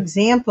mm-hmm. For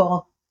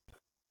example,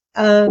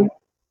 when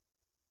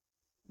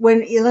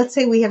let's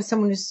say we have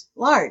someone who's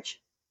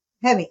large,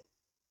 heavy,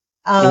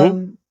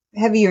 mm-hmm.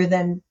 heavier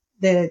than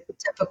the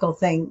typical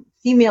thing,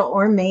 female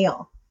or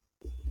male.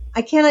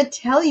 I cannot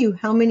tell you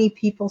how many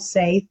people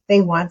say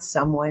they want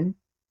someone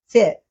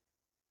fit.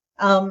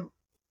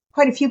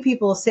 Quite a few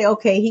people say,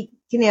 okay, he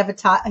can have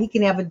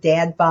a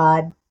dad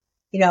bod,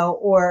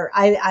 or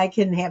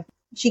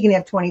she can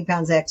have 20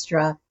 pounds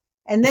extra.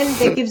 And then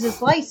that gives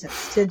us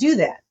license to do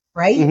that,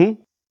 right?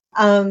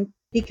 Mm-hmm.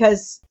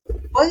 Because,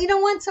 you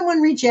don't want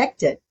someone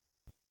rejected.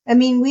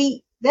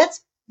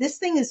 This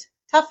thing is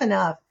tough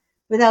enough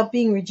without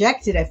being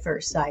rejected at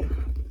first sight.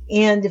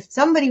 And if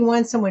somebody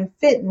wants someone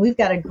fit, and we've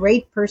got a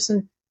great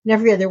person in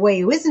every other way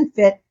who isn't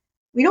fit,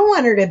 we don't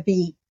want her to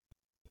be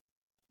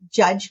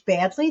judged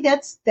badly.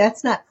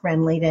 That's not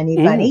friendly to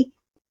anybody.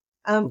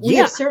 We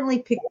have certainly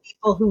picked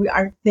people who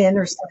aren't thin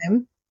or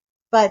slim,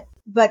 but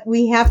but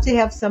we have to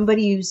have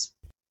somebody who's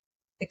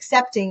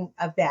accepting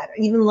of that, or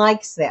even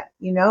likes that,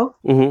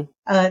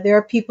 There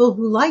are people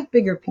who like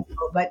bigger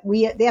people, but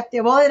they have to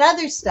have all that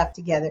other stuff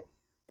together.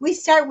 We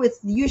start with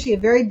usually a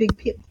very big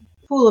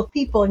pool of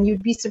people, and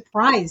you'd be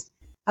surprised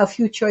how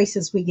few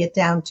choices we get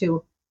down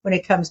to when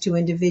it comes to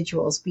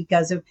individuals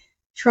because of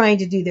trying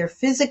to do their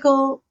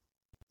physical,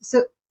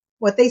 so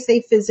what they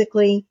say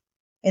physically,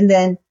 and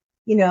then,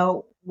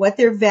 what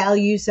their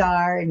values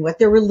are and what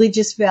their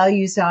religious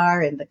values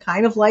are and the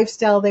kind of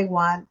lifestyle they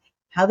want,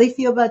 how they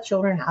feel about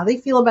children, how they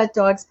feel about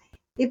dogs.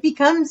 It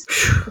becomes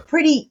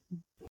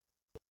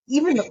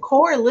even the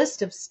core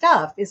list of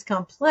stuff is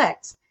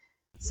complex.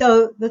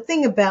 So the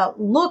thing about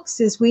looks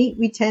is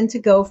we tend to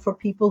go for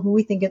people who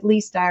we think at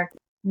least are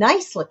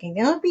nice looking.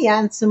 They don't be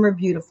handsome or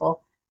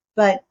beautiful,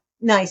 but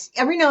nice.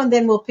 Every now and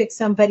then we'll pick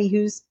somebody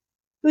who's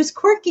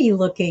quirky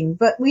looking,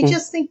 but we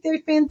just think they're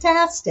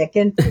fantastic.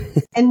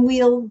 And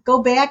we'll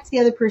go back to the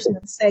other person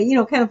and say,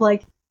 kind of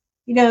like,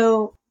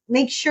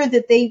 make sure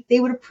that they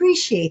would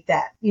appreciate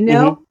that,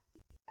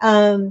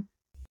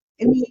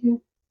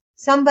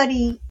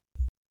 somebody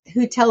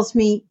who tells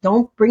me,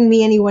 don't bring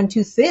me anyone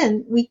too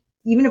thin.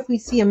 Even if we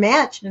see a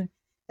match and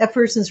that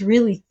person's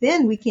really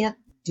thin, we can't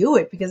do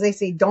it because they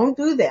say, don't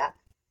do that.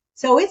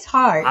 So it's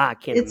hard. I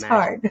can't it's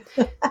imagine.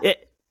 Hard.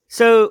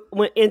 So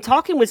in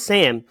talking with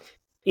Sam,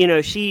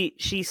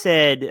 she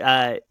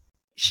said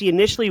she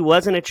initially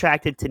wasn't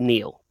attracted to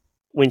Neil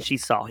when she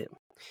saw him.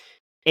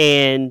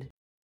 And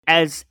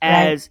as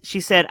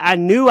she said, I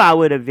knew I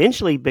would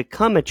eventually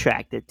become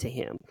attracted to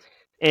him.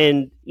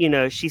 And,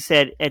 she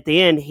said at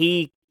the end,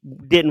 he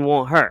didn't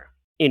want her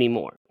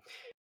anymore.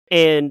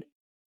 And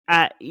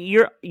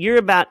you're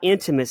about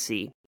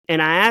intimacy.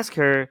 And I asked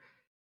her,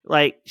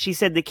 she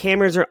said, the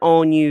cameras are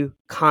on you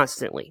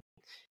constantly.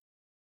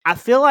 I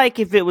feel like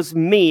if it was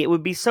me, it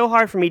would be so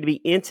hard for me to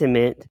be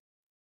intimate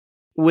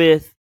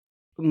with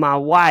my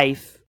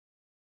wife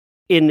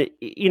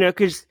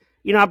because,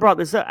 I brought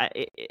this up,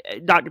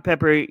 Dr.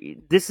 Pepper,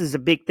 this is a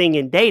big thing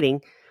in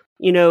dating.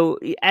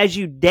 As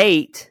you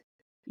date,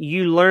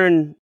 you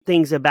learn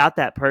things about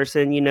that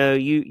person,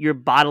 your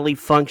bodily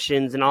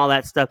functions and all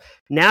that stuff.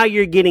 Now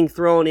you're getting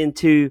thrown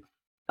into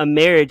a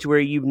marriage where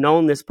you've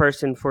known this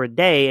person for a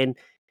day and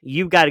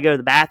you've got to go to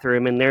the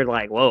bathroom and they're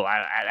like, whoa,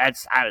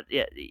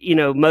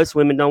 most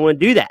women don't want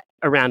to do that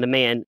around a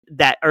man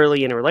that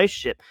early in a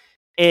relationship.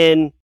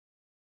 And,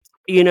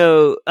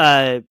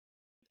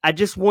 I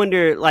just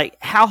wonder,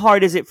 how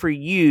hard is it for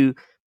you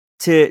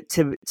to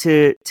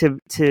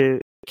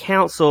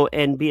counsel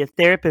and be a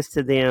therapist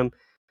to them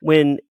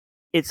when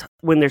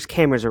there's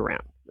cameras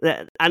around?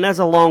 I know it's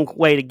a long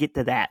way to get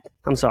to that.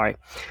 I'm sorry.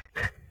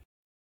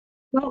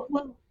 Well,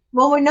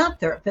 we're not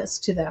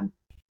therapists to them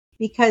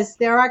because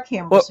there are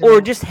cameras or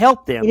around. Just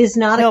help them. It is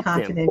not a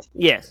confidential.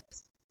 Yes.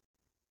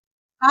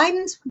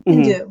 Guidance we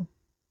can do.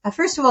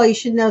 First of all, you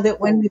should know that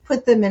when we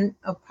put them in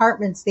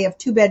apartments, they have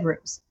 2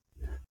 bedrooms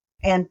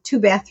and 2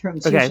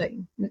 bathrooms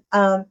usually,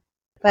 but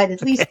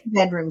at least 2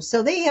 bedrooms.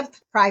 So they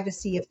have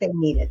privacy if they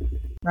need it,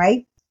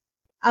 right?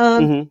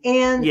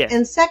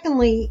 And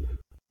secondly,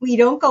 we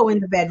don't go in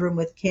the bedroom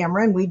with a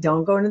camera and we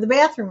don't go into the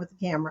bathroom with a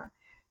camera.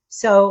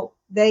 So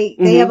they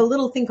have a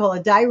little thing called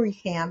a diary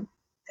cam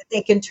that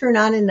they can turn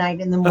on at night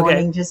in the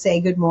morning to say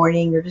good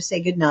morning or to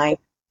say good night,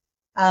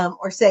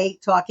 or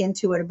talk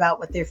into it about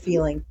what they're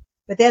feeling.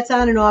 But that's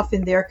on and off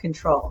in their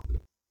control.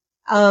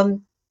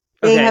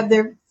 They have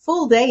their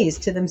full days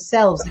to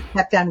themselves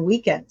except on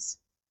weekends.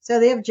 So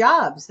they have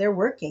jobs, they're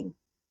working.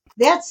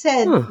 That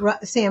said,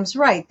 Sam's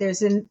right.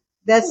 There's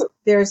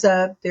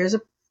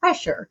a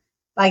pressure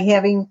by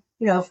having,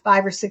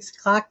 5 or 6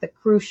 o'clock, the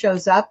crew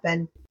shows up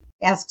and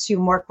asks you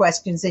more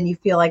questions than you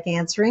feel like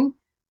answering.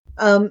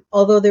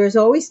 Although there's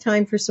always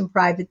time for some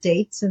private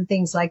dates and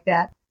things like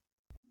that.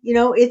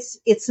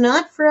 It's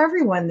not for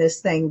everyone, this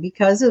thing,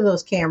 because of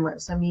those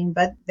cameras.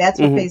 But that's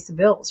what pays the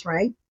bills,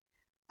 right?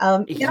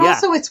 And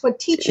also it's what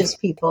teaches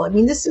people.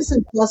 This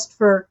isn't just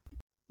for,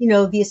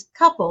 these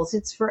couples.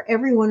 It's for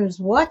everyone who's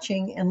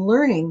watching and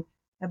learning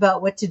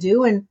about what to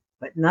do and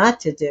what not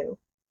to do.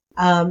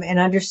 And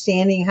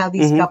understanding how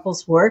these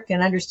couples work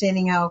and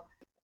understanding how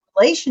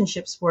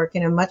relationships work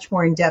in a much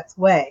more in-depth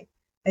way.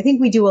 I think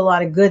we do a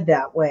lot of good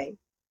that way.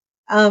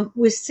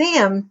 With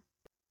Sam,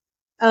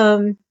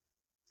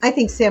 I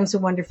think Sam's a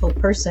wonderful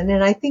person.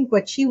 And I think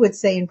what she would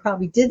say and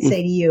probably did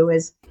say to you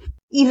is,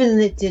 even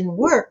if it didn't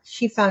work,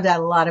 she found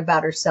out a lot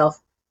about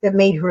herself that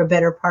made her a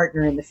better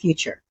partner in the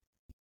future.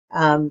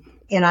 And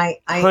I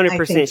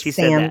 100% think she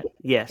Sam said that.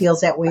 Yes. feels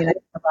that way. And I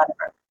think a lot of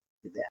her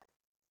do that.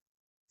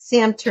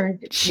 Sam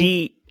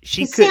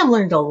Sam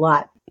learned a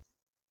lot.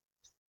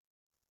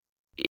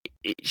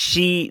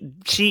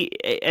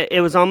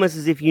 It was almost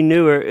as if you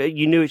knew her,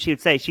 you knew what she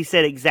would say. She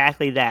said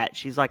exactly that.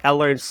 She's like, I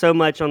learned so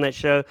much on that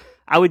show.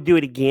 I would do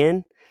it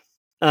again,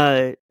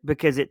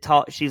 because it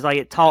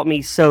taught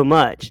me so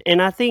much.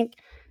 And I think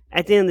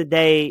at the end of the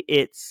day,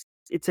 it's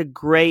a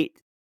great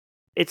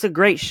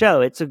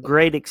show. It's a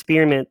great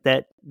experiment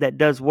that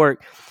does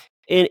work.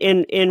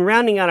 In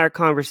rounding out our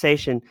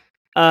conversation,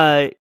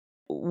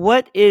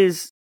 what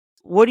is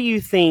what do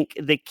you think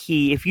the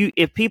key,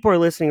 if people are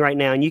listening right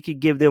now and you could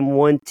give them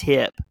one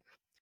tip,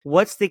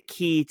 what's the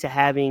key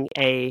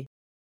to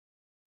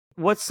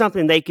what's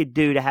something they could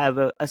do to have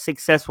a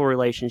successful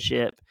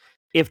relationship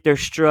if they're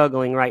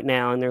struggling right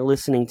now and they're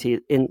listening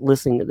to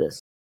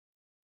this?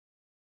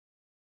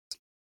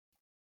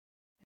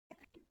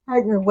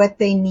 Partner what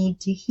they need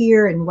to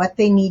hear and what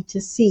they need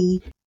to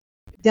see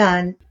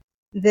done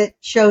that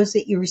shows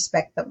that you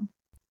respect them.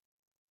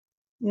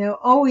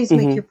 Always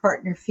make your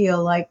partner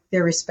feel like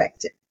they're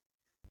respected,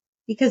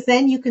 because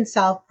then you can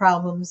solve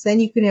problems, then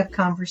you can have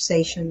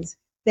conversations,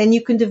 then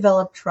you can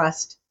develop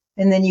trust,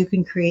 and then you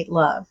can create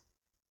love.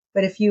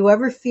 But if you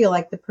ever feel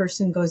like the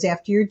person goes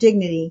after your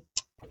dignity,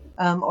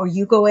 or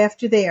you go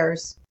after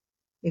theirs,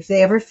 if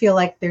they ever feel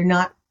like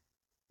they're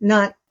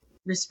not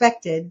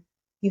respected,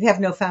 you have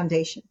no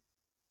foundation.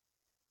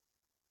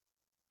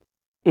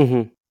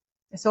 Mm-hmm.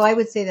 So I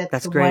would say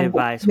that's the great one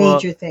advice.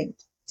 major thing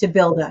to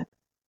build on.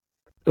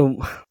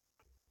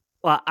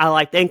 Well, I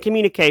like that. And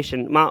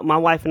communication. My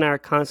wife and I are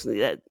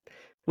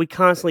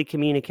constantly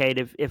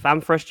communicate. If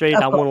I'm frustrated,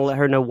 I want to let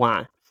her know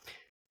why.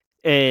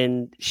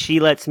 And she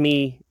lets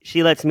me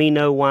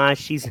know why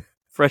she's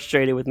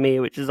frustrated with me,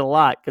 which is a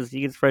lot because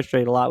she gets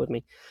frustrated a lot with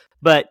me.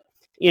 But,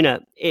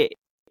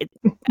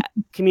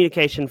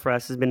 communication for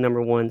us has been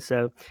number one.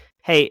 So,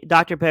 hey,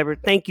 Dr. Pepper,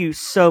 thank you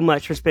so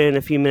much for spending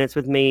a few minutes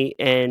with me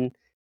and,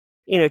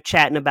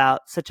 chatting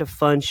about such a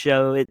fun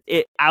show.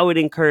 I would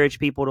encourage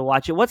people to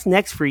watch it. What's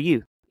next for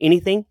you?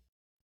 Anything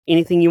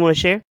you want to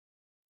share?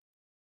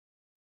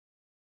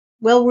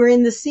 Well, we're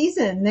in the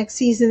season. Next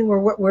season,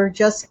 we're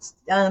just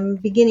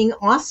beginning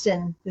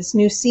Austin, this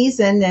new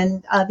season,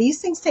 and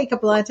these things take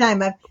up a lot of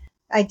time.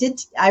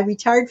 I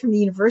retired from the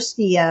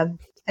university a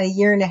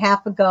year and a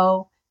half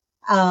ago.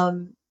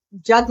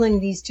 Juggling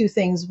these two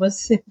things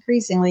was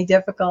increasingly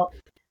difficult.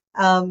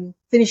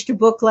 Finished a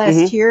book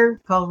last year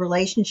called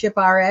Relationship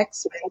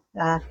RX with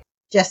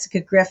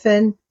Jessica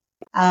Griffin,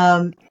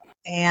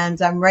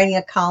 and I'm writing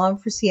a column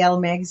for Seattle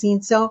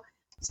Magazine. So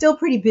still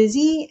pretty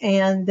busy.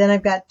 And then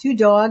I've got 2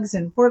 dogs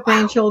and 4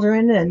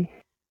 grandchildren and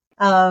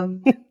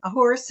a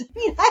horse. I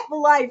mean, I have a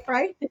life,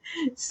 right?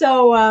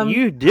 So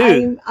you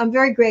do. I'm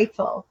very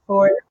grateful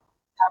for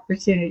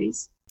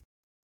opportunities.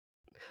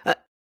 I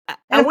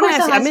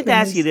meant to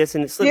ask you this,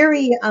 and it's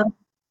very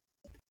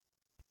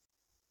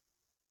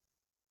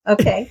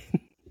okay.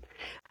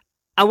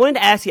 I wanted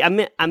to ask you. I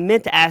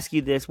meant to ask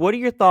you this. What are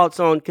your thoughts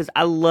on? Because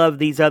I love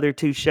these other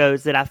 2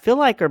 shows that I feel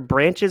like are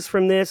branches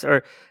from this,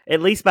 or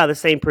at least by the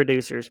same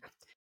producers.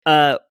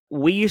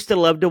 We used to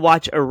love to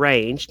watch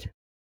Arranged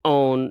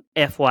on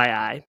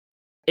FYI.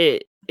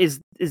 Is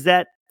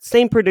that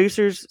same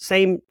producers,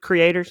 same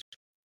creators?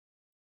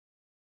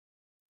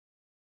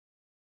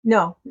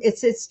 No,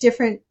 it's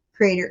different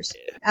creators.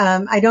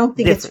 I don't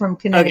think it's from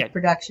Kinetic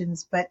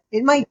Productions, but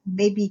it might,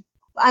 maybe.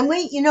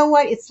 You know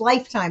what? It's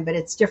Lifetime, but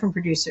it's different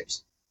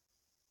producers.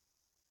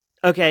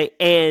 Okay,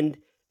 and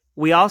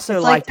we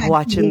also liked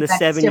watching the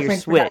 7-Year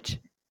Switch.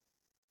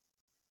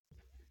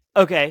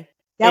 Okay,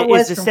 that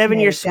was the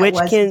 7-Year Switch.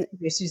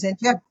 Producers and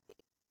Jeff.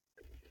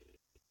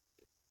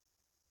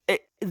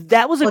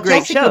 That was a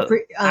great show.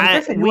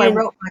 Griffin, who I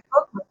wrote my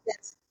book with.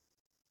 Yes.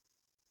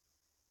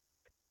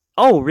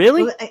 Oh,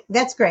 really? Well,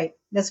 that's great.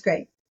 That's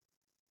great.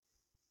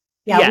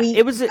 Yeah,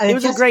 it was a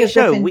great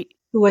show. Griffin,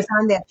 who was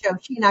on that show?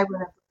 She and I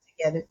wrote it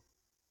together.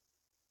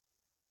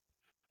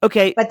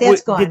 Okay, but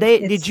that's gone.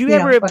 Did you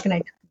ever? What can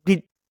I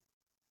do?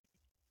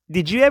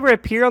 Did you ever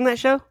appear on that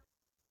show?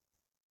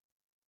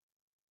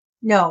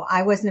 No,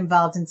 I wasn't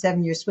involved in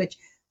 7-Year Switch,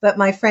 but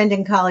my friend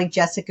and colleague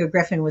Jessica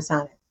Griffin was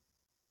on it.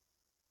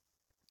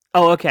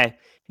 Oh, okay,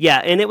 yeah,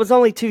 and it was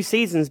only 2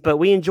 seasons, but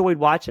we enjoyed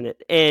watching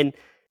it. And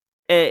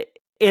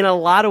in a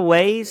lot of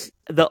ways,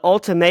 The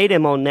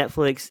Ultimatum on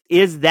Netflix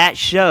is that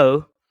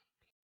show.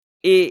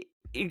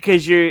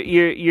 Because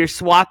you're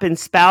swapping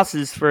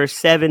spouses for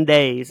 7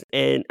 days,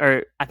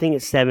 or I think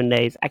it's 7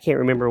 days. I can't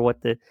remember what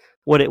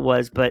it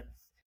was, but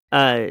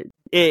 2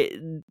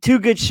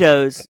 good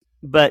shows.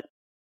 But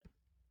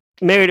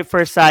Married at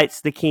First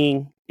Sight's the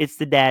king. It's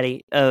the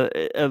daddy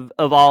of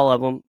all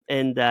of them,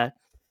 and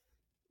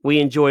we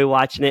enjoy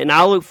watching it. And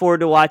I look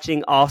forward to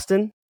watching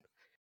Austin.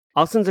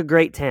 Austin's a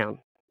great town.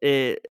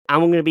 I'm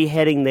going to be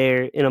heading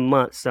there in a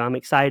month, so I'm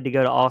excited to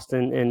go to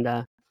Austin,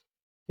 and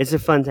it's a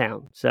fun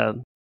town.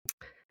 So.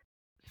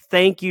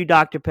 Thank you,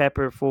 Dr.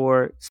 Pepper,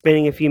 for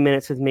spending a few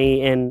minutes with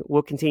me, and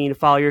we'll continue to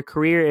follow your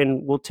career,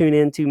 and we'll tune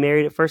in to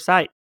Married at First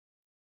Sight.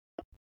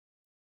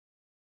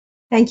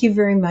 Thank you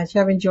very much.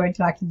 I've enjoyed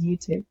talking to you,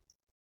 too.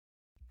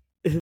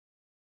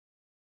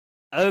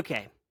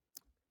 Okay.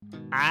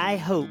 I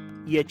hope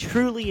you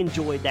truly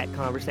enjoyed that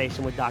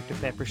conversation with Dr.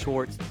 Pepper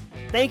Schwartz.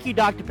 Thank you,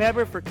 Dr.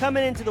 Pepper, for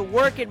coming into the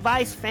Work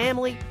Advice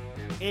family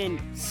and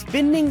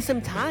spending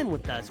some time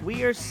with us.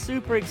 We are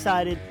super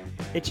excited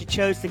that you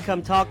chose to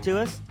come talk to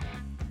us.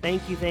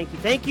 Thank you, thank you,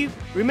 thank you.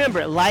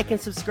 Remember, like and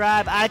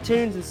subscribe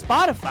itunes and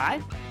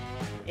Spotify.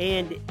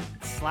 And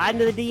slide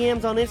into the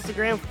DMs on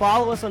Instagram.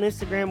 Follow us on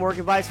Instagram, Work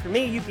Advice for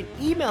Me. You can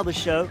email the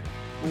show,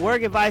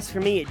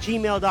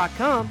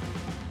 workadviceforme@gmail.com.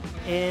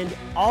 And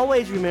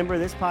always remember,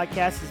 this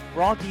podcast is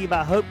brought to you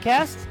by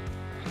Hopecast.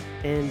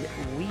 And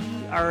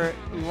we are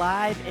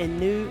live and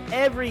new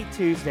every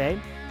Tuesday.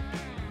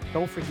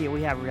 Don't forget,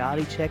 we have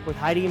Reality Check with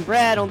Heidi and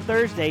Brad on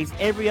Thursdays,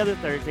 every other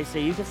Thursday, so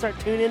you can start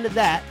tuning into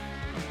that.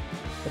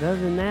 But other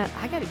than that,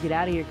 I got to get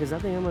out of here because I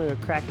think I'm going to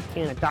crack a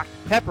can of Dr.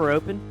 Pepper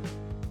open,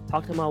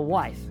 talk to my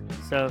wife.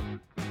 So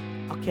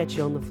I'll catch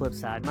you on the flip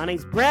side. My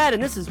name's Brad,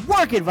 and this is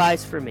Work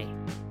Advice for Me.